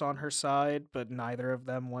Caucus on her side, but neither of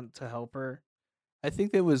them want to help her. I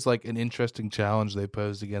think that was like an interesting challenge they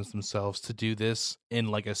posed against themselves to do this in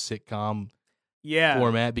like a sitcom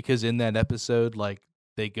format, because in that episode, like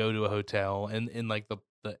they go to a hotel and in like the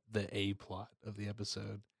A plot of the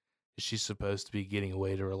episode, she's supposed to be getting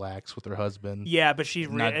away to relax with her husband. Yeah, but she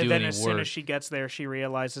not and do then any as soon work. as she gets there, she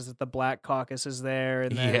realizes that the Black Caucus is there,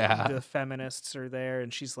 and then Yeah. the feminists are there,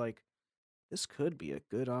 and she's like, "This could be a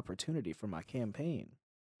good opportunity for my campaign."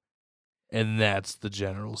 And that's the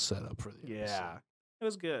general setup for the Yeah, episode. it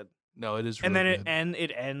was good. No, it is really And then good.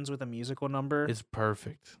 it ends with a musical number. It's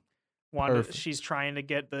perfect. Wanda, perfect. she's trying to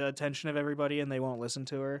get the attention of everybody, and they won't listen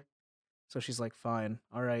to her. So she's like, "Fine,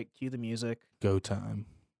 all right, cue the music." Go time.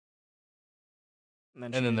 And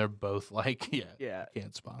And then they're both like, yeah,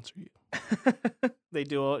 can't sponsor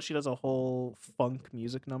you. she does a whole funk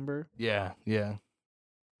music number. Yeah.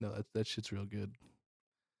 No, that shit's real good.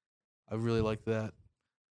 I really like that.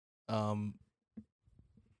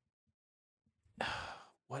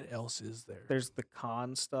 What else is there? There's the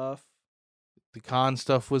con stuff. The con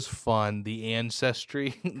stuff was fun. The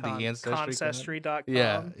ancestry, the ancestry, Ancestry.com.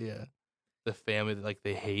 yeah. The family, like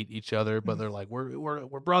they hate each other, but they're like, we're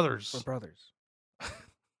brothers. We're brothers.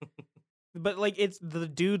 But like, it's the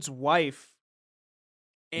dude's wife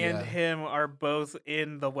and Yeah. him are both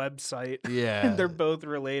in the website. Yeah. And they're both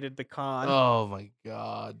related to Khan. Oh my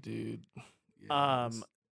god, dude. Yeah,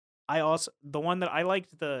 I also, the one that I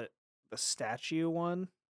liked, the statue one,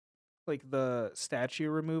 like the statue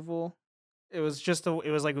removal. It was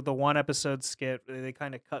like the one episode skit. They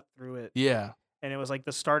kind of cut through it. yeah. And it was like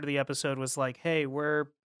the start of the episode was like, "Hey, we're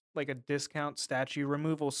like a discount statue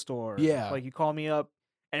removal store. Yeah. Like you call me up."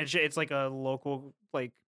 And it's like a local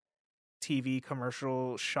like TV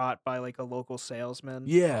commercial shot by like a local salesman,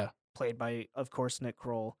 Yeah. played by, of course, Nick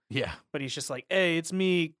Kroll. Yeah. But he's just like, "Hey, it's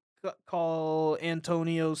me. Call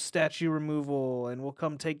Antonio's statue removal, and we'll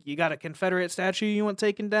come take. You got a Confederate statue you want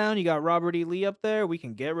taken down? You got Robert E. Lee up there. We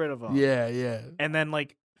can get rid of him." Yeah. And then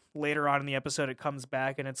like later on in the episode, it comes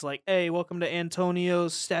back and it's like, "Hey, welcome to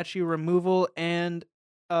Antonio's statue removal and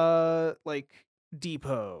like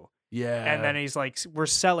depot." Yeah. And then he's like, "We're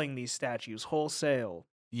selling these statues wholesale."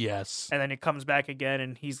 Yes. And then he comes back again,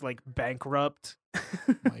 and he's like bankrupt.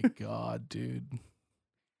 My God, dude.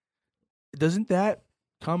 Doesn't that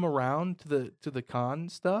come around to the Khan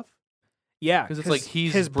stuff? Yeah, 'Cause it's like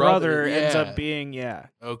he's his brother- ends yeah. up being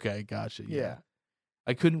Okay, gotcha. Yeah. yeah.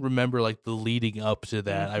 I couldn't remember like the leading up to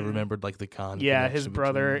that. I Mhm. remembered like the Khan. Yeah, his connection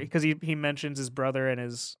brother, between them. because he mentions his brother and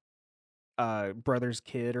his brother's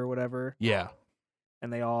kid or whatever, Yeah.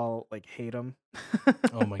 and they all like hate him.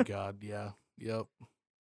 Oh my God. Yeah. Yep.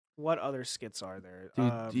 What other skits are there?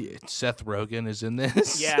 Dude, Seth Rogen is in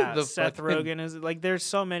this. Yeah, The Seth fucking- Rogen is like. There's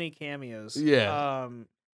so many cameos. Yeah.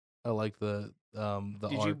 I like the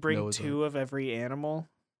Did you arc bring Noah's 2 of every animal?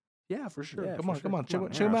 Yeah, for sure. Yeah, come for on, sure. come on, check, Here,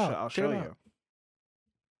 check him out. I'll Check show 'em you. out.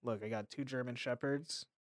 Look, I got 2 German shepherds.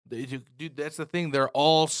 Dude, that's the thing. They're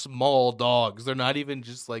all small dogs. They're not even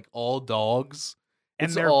just like all dogs. And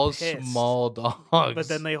It's they're all pissed. small dogs. But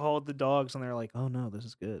then they hold the dogs and they're like, "Oh no, this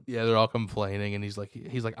is good." yeah, they're all complaining, and he's like,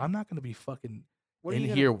 I'm not gonna be fucking What are in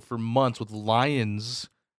you here for months with lions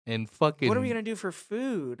and fucking. What are we gonna do for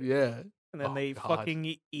food? Yeah. And then Oh, they God.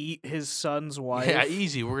 fucking eat his son's wife. Yeah,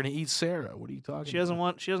 easy. We're gonna eat Sarah. What are you talking? She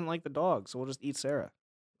doesn't like the dog, so we'll just eat Sarah.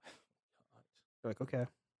 They're like, okay.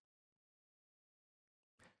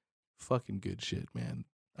 Fucking good shit, man.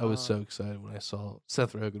 I was so excited when I saw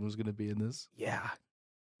Seth Rogen was gonna be in this. Yeah.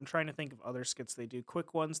 I'm trying to think of other skits they do.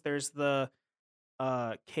 Quick ones. There's the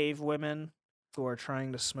cave women who are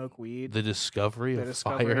trying to smoke weed. The discovery The of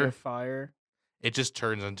discovery fire. of fire. It just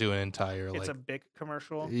turns into an entire It's like. a big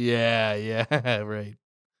commercial. Yeah, right.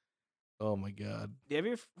 Oh my God. Do you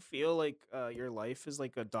ever feel like your life is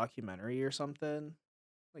like a documentary or something?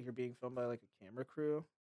 Like you're being filmed by like a camera crew?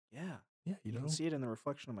 Yeah. Yeah, You you can know. see it in the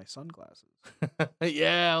reflection of my sunglasses.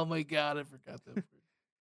 Yeah. Oh my God, I forgot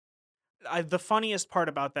that. The funniest part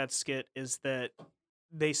about that skit is that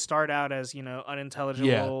they start out as,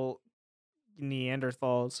 unintelligible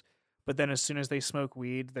Neanderthals, but then as soon as they smoke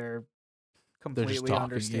weed, they're They're just completely talking.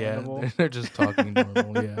 understandable. Yeah, they're just talking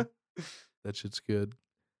normal. Yeah, that shit's good.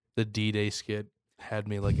 The D-Day skit had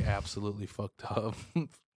me like absolutely fucked up.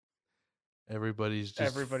 Everybody's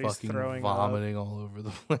fucking throwing vomiting all over the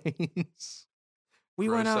place. We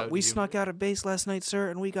Gross went out, out we humor. snuck out of base last night, sir,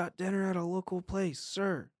 and we got dinner at a local place,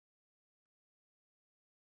 sir.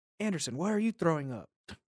 Anderson, why are you throwing up?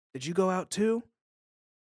 Did you go out too?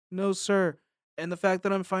 No, sir. And the fact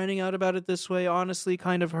that I'm finding out about it this way honestly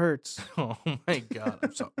kind of hurts. Oh my God,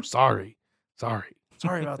 I'm sorry.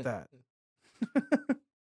 Sorry about that.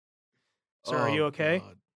 Sir, are you okay?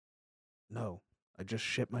 God. No, I just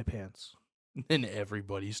shit my pants. Then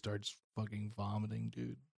everybody starts fucking vomiting,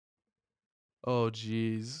 dude. Oh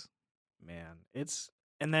jeez. Man,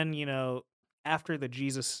 and then, after the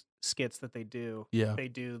Jesus skits that they do, Yeah. they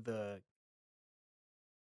do the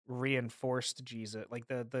reinforced Jesus, like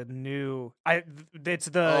the new it's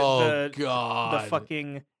the God. the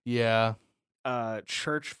fucking Yeah.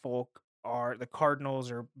 church folk are the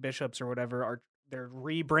cardinals or bishops or whatever they're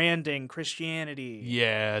rebranding Christianity.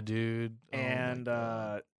 Yeah, dude. Oh my And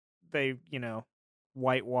God. they,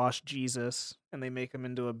 whitewash Jesus and they make him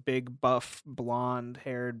into a big buff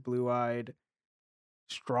blonde-haired, blue-eyed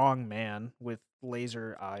strong man with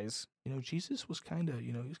laser eyes. Jesus was kind of,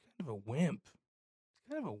 he was kind of a wimp.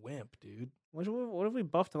 He's kind of a wimp, dude. What if we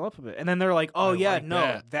buffed him up a bit? And then they're like, "Oh I yeah, like no,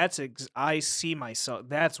 that. that's I see myself.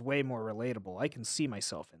 That's way more relatable. I can see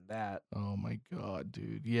myself in that." Oh my God,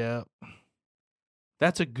 dude. Yeah.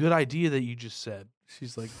 That's a good idea that you just said.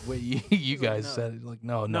 She's like, wait, you He's like, guys "No. said it. Like,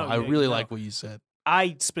 no, No, I Nick, really no." like what you said.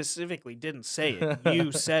 I specifically didn't say it.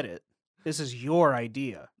 You said it. This is your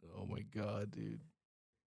idea. Oh my God, dude.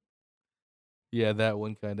 Yeah, that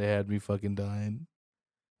one kind of had me fucking dying.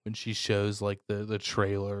 When she shows like the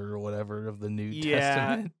trailer or whatever of the New Yeah.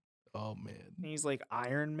 Testament. Oh man. And he's like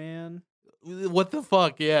Iron Man. What the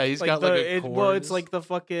fuck? Yeah, he's got like a well, it's chorus. like the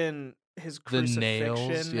fucking his The crucifixion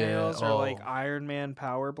nails, nails yeah. are like Oh. Iron Man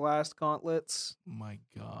power blast gauntlets. My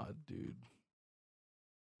God, dude.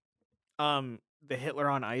 The Hitler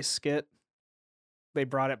on Ice skit. They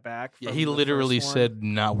brought it back. Yeah, from he the literally first one. said,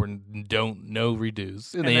 "No, no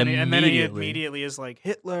reduce," and, And then he immediately. immediately is like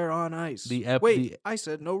Hitler on ice. The Wait, I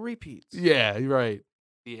said no repeats. Yeah, you're right.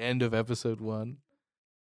 The end of episode 1.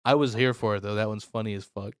 I was here for it though. That one's funny as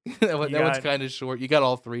fuck. that one's got- kind of short. You got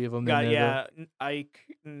all 3 of them. Got in there, though. Ike,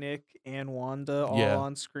 Nick, and Wanda all Yeah.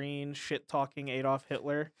 on screen shit talking Adolf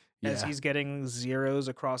Hitler as Yeah. he's getting zeros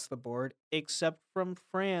across the board, except from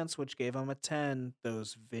France, which gave him a 10.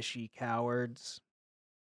 Those Vichy cowards.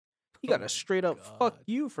 He got Oh a straight up God. fuck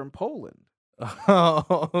you from Poland.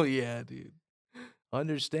 Oh yeah, dude.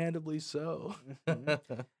 Understandably so.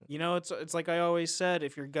 Mhm. You know, it's like I always said,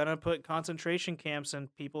 if you're gonna put concentration camps in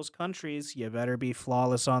people's countries, you better be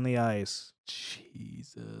flawless on the ice.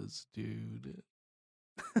 Jesus, dude.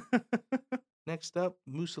 Next up,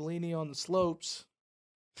 Mussolini on the slopes.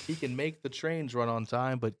 He can make the trains run on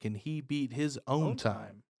time, but can he beat his own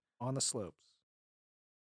time? on the slopes.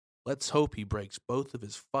 Let's hope he breaks both of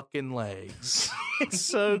his fucking legs. It's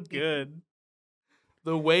so good.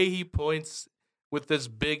 The way he points with this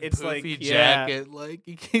big It's like, poofy yeah. jacket, like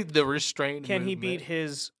the restrained Can he movement. beat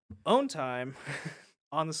his own time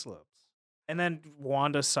on the slopes? And then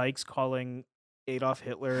Wanda Sykes calling Adolf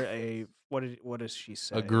Hitler a what does she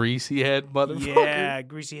say? A greasy head motherfucker. Yeah,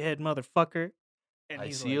 greasy head motherfucker. And I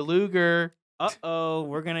he's see like, a Luger. uh-oh,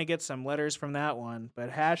 we're gonna get some letters from that one. But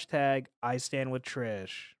hashtag I stand with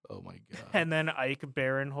Trish. Oh my god. And then Ike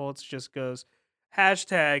Barinholtz just goes,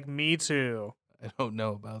 hashtag me too. I don't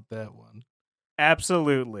know about that one.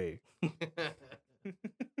 Absolutely.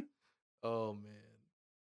 Oh man.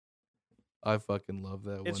 I fucking love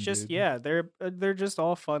that one. It's just dude. yeah, they're just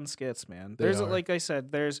all fun skits, man. They There's are. like I said,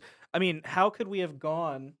 I mean, how could we have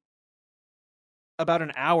gone about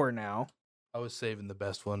an hour now I was saving the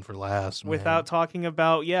best one for last, man. without talking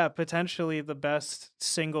about potentially the best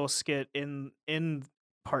single skit in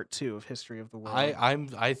part 2 of History of the World.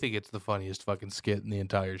 I think it's the funniest fucking skit in the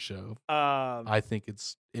entire show. I think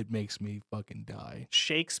it makes me fucking die.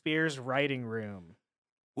 Shakespeare's writing room.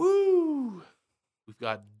 Woo! We've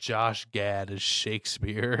got Josh Gad as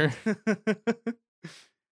Shakespeare.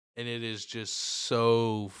 And it is just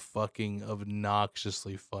so fucking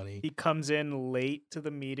obnoxiously funny. He comes in late to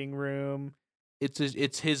the meeting room.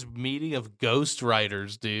 It's his meeting of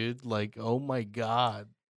ghostwriters, dude. Like, oh my god.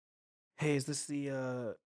 Hey, is this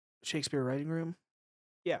the Shakespeare writing room?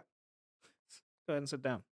 Yeah. Go ahead and sit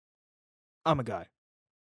down. I'm a guy.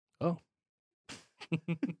 Oh.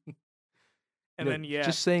 And then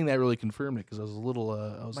just saying that really confirmed it because I was a little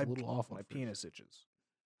off. My penis itches.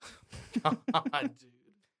 God, dude.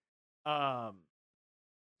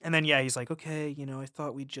 And then he's like, okay, I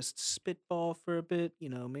thought we'd just spitball for a bit,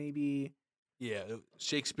 maybe. Yeah,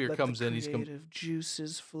 Shakespeare let comes the in. He's creative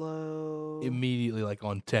juices flow. Immediately like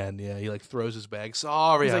on 10. Yeah, he like throws his bag.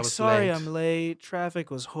 Sorry, He's I like, was sorry, late. I'm late.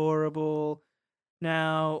 Traffic was horrible.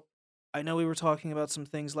 Now, I know we were talking about some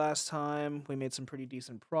things last time. We made some pretty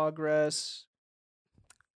decent progress.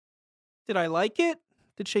 Did I like it?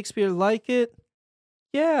 Did Shakespeare like it?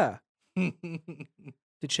 Yeah.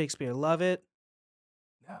 Did Shakespeare love it?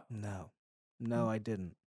 No, I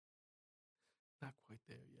didn't. Not quite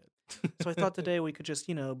there yet. So I thought today we could just,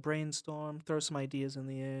 brainstorm, throw some ideas in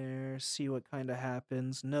the air, see what kind of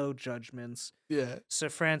happens. No judgments. Yeah. Sir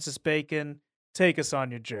Francis Bacon, take us on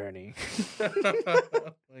your journey.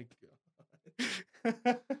 Oh my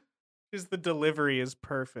god. Just the delivery is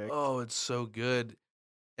perfect. Oh, it's so good.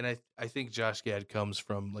 And I think Josh Gad comes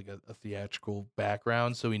from like a theatrical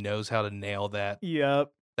background, so he knows how to nail that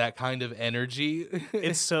Yep. that kind of energy.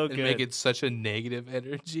 It's so and good. make it such a negative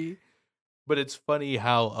energy. But it's funny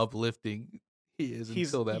how uplifting he is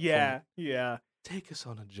until that point. Yeah. Take us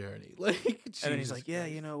on a journey. Like, And then he's Jesus like, yeah,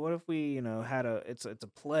 Christ. what if we, had it's a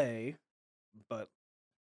play, but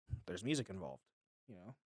there's music involved,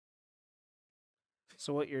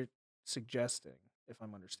 So what you're suggesting, if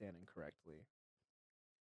I'm understanding correctly,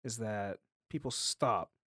 is that people stop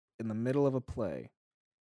in the middle of a play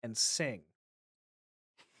and sing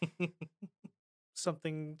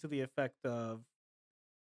something to the effect of,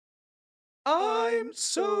 I'm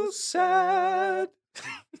so sad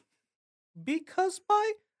because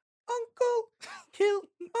my uncle killed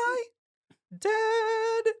my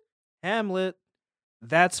dad. Hamlet,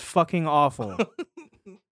 that's fucking awful.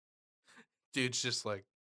 Dude's just like,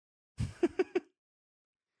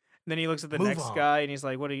 Then he looks at the Move next on. guy and he's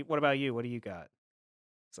like, what about you? What do you got?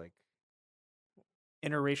 It's like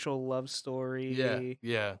interracial love story.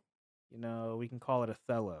 yeah. We can call it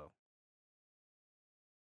Othello.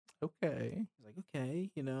 Okay. He's like,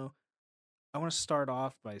 okay, I want to start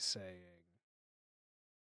off by saying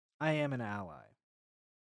I am an ally,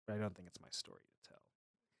 but I don't think it's my story to tell.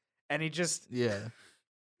 And he's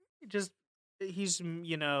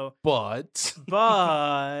But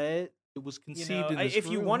but it was conceived in this if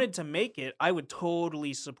you room. wanted to make it, I would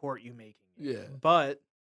totally support you making it. Yeah. But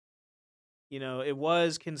it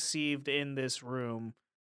was conceived in this room.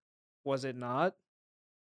 Was it not?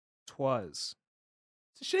 'Twas.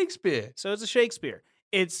 It's a Shakespeare. So it's a Shakespeare.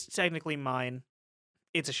 It's technically mine.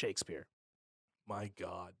 It's a Shakespeare. My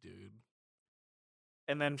God, dude.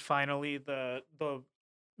 And then finally the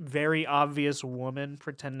very obvious woman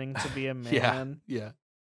pretending to be a man. Yeah.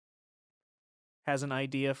 has an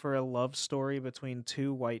idea for a love story between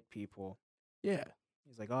two white people. Yeah.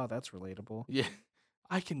 He's like, oh, that's relatable. Yeah.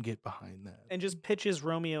 I can get behind that. And just pitches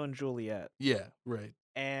Romeo and Juliet. Yeah, right.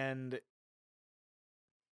 And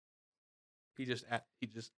He just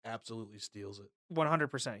absolutely steals it.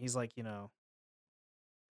 100%. He's like,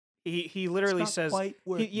 he literally says,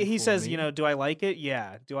 he he says, do I like it?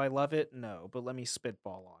 Yeah. Do I love it? No. But let me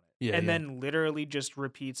spitball on it. Yeah, and then literally just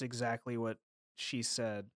repeats exactly what she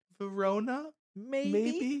said. Verona?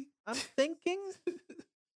 Maybe? I'm thinking.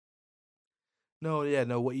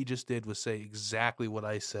 No, what you just did was say exactly what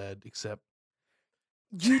I said, except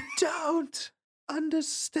you don't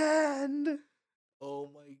understand.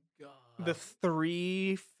 Oh my god. The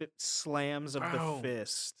 3 slams of the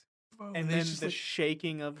fist. And then the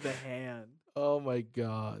shaking of the hand. Oh my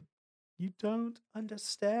god. You don't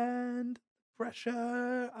understand the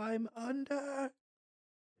pressure I'm under.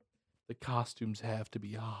 The costumes have to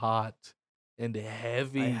be hot and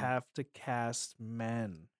heavy. I have to cast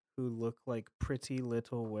men who look like pretty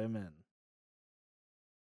little women.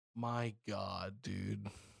 My god, dude.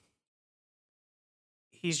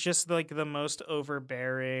 He's just like the most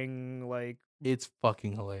overbearing, like it's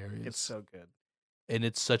fucking hilarious. It's so good. And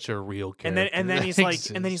it's such a real character. And then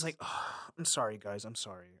he's like, oh, I'm sorry, guys. I'm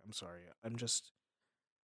sorry.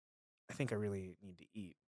 I think I really need to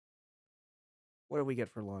eat. What do we get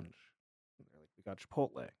for lunch? We got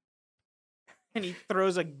Chipotle. And he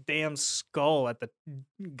throws a damn skull at the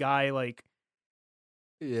guy, like...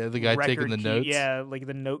 Yeah, the guy taking the notes? Yeah, like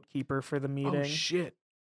the note keeper for the meeting. Oh, shit.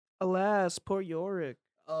 Alas, poor Yorick.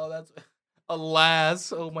 Oh, that's...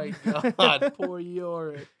 Alas, oh my god, poor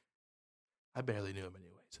Yorick. I barely knew him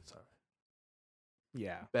anyways, it's alright.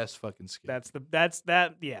 Yeah. Best fucking skit.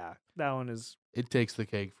 Yeah, that one is... It takes the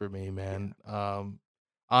cake for me, man. Yeah.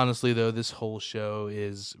 Honestly, though, this whole show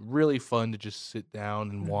is really fun to just sit down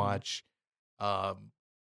and watch.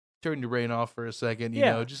 Turn your brain off for a second, you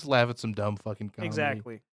know, just laugh at some dumb fucking comedy.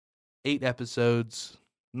 Exactly. 8 episodes,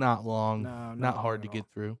 not long, no, not hard to get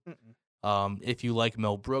through. If you like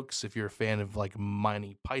Mel Brooks, if you're a fan of like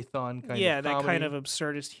Monty Python kind of comedy. Yeah, that kind of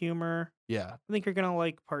absurdist humor. Yeah. I think you're going to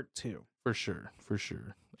like part 2. For sure.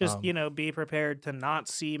 Just, be prepared to not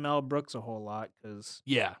see Mel Brooks a whole lot because...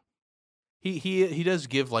 Yeah. He does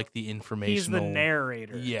give like the informational. He's the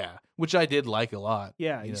narrator. Yeah, which I did like a lot.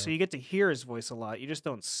 Yeah, so you get to hear his voice a lot. You just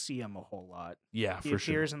don't see him a whole lot. Yeah, he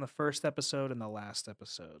appears in the first episode and the last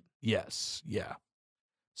episode. Yes, yeah.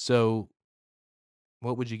 So,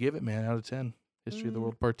 what would you give it, man, out of 10? History of the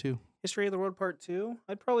World Part 2. History of the World Part 2?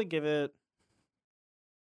 I'd probably give it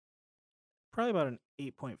about an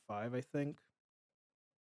 8.5, I think.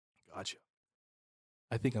 Gotcha.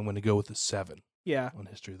 I think I'm going to go with a 7. Yeah. On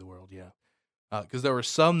History of the World, yeah. Because there were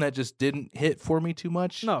some that just didn't hit for me too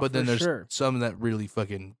much. No, but then there's sure. some that really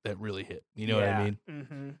hit. You know what I mean?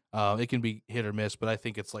 Mm-hmm. It can be hit or miss, but I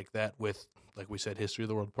think it's like that with, like we said, History of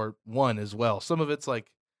the World Part 1 as well. Some of it's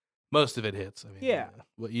like, most of it hits. I mean, yeah.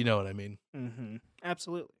 Well, you know what I mean? Mm-hmm.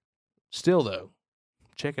 Absolutely. Still, though,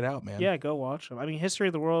 check it out, man. Yeah, go watch them. I mean, History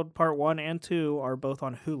of the World Part 1 and 2 are both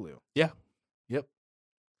on Hulu. Yeah. Yep.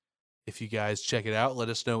 If you guys check it out, let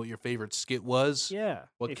us know what your favorite skit was. Yeah.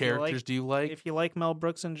 What characters do you like? If you like Mel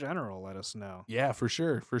Brooks in general, let us know. Yeah, for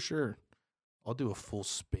sure. I'll do a full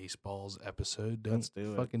Spaceballs episode. Let's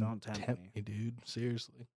do fucking it. Don't tempt me, dude.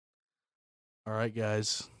 Seriously. All right,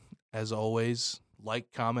 guys. As always,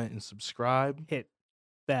 like, comment, and subscribe. Hit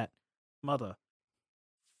that mother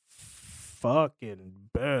fucking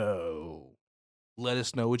bell. Let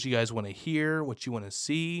us know what you guys want to hear, what you want to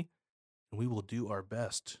see, and we will do our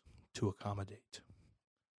best to accommodate.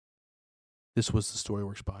 This was the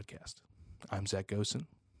Storyworks Podcast. I'm Zach Gosen.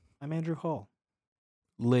 I'm Andrew Hall.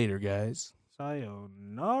 Later, guys.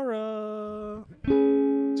 Sayonara.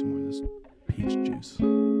 Some more of this peach juice.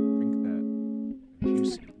 Drink that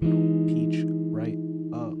juicy little peach right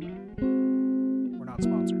up. We're not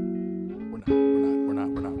sponsored. We're not.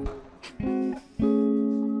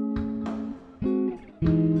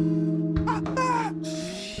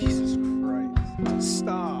 Jesus Christ.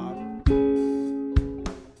 Stop.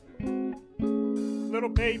 Little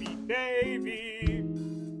baby.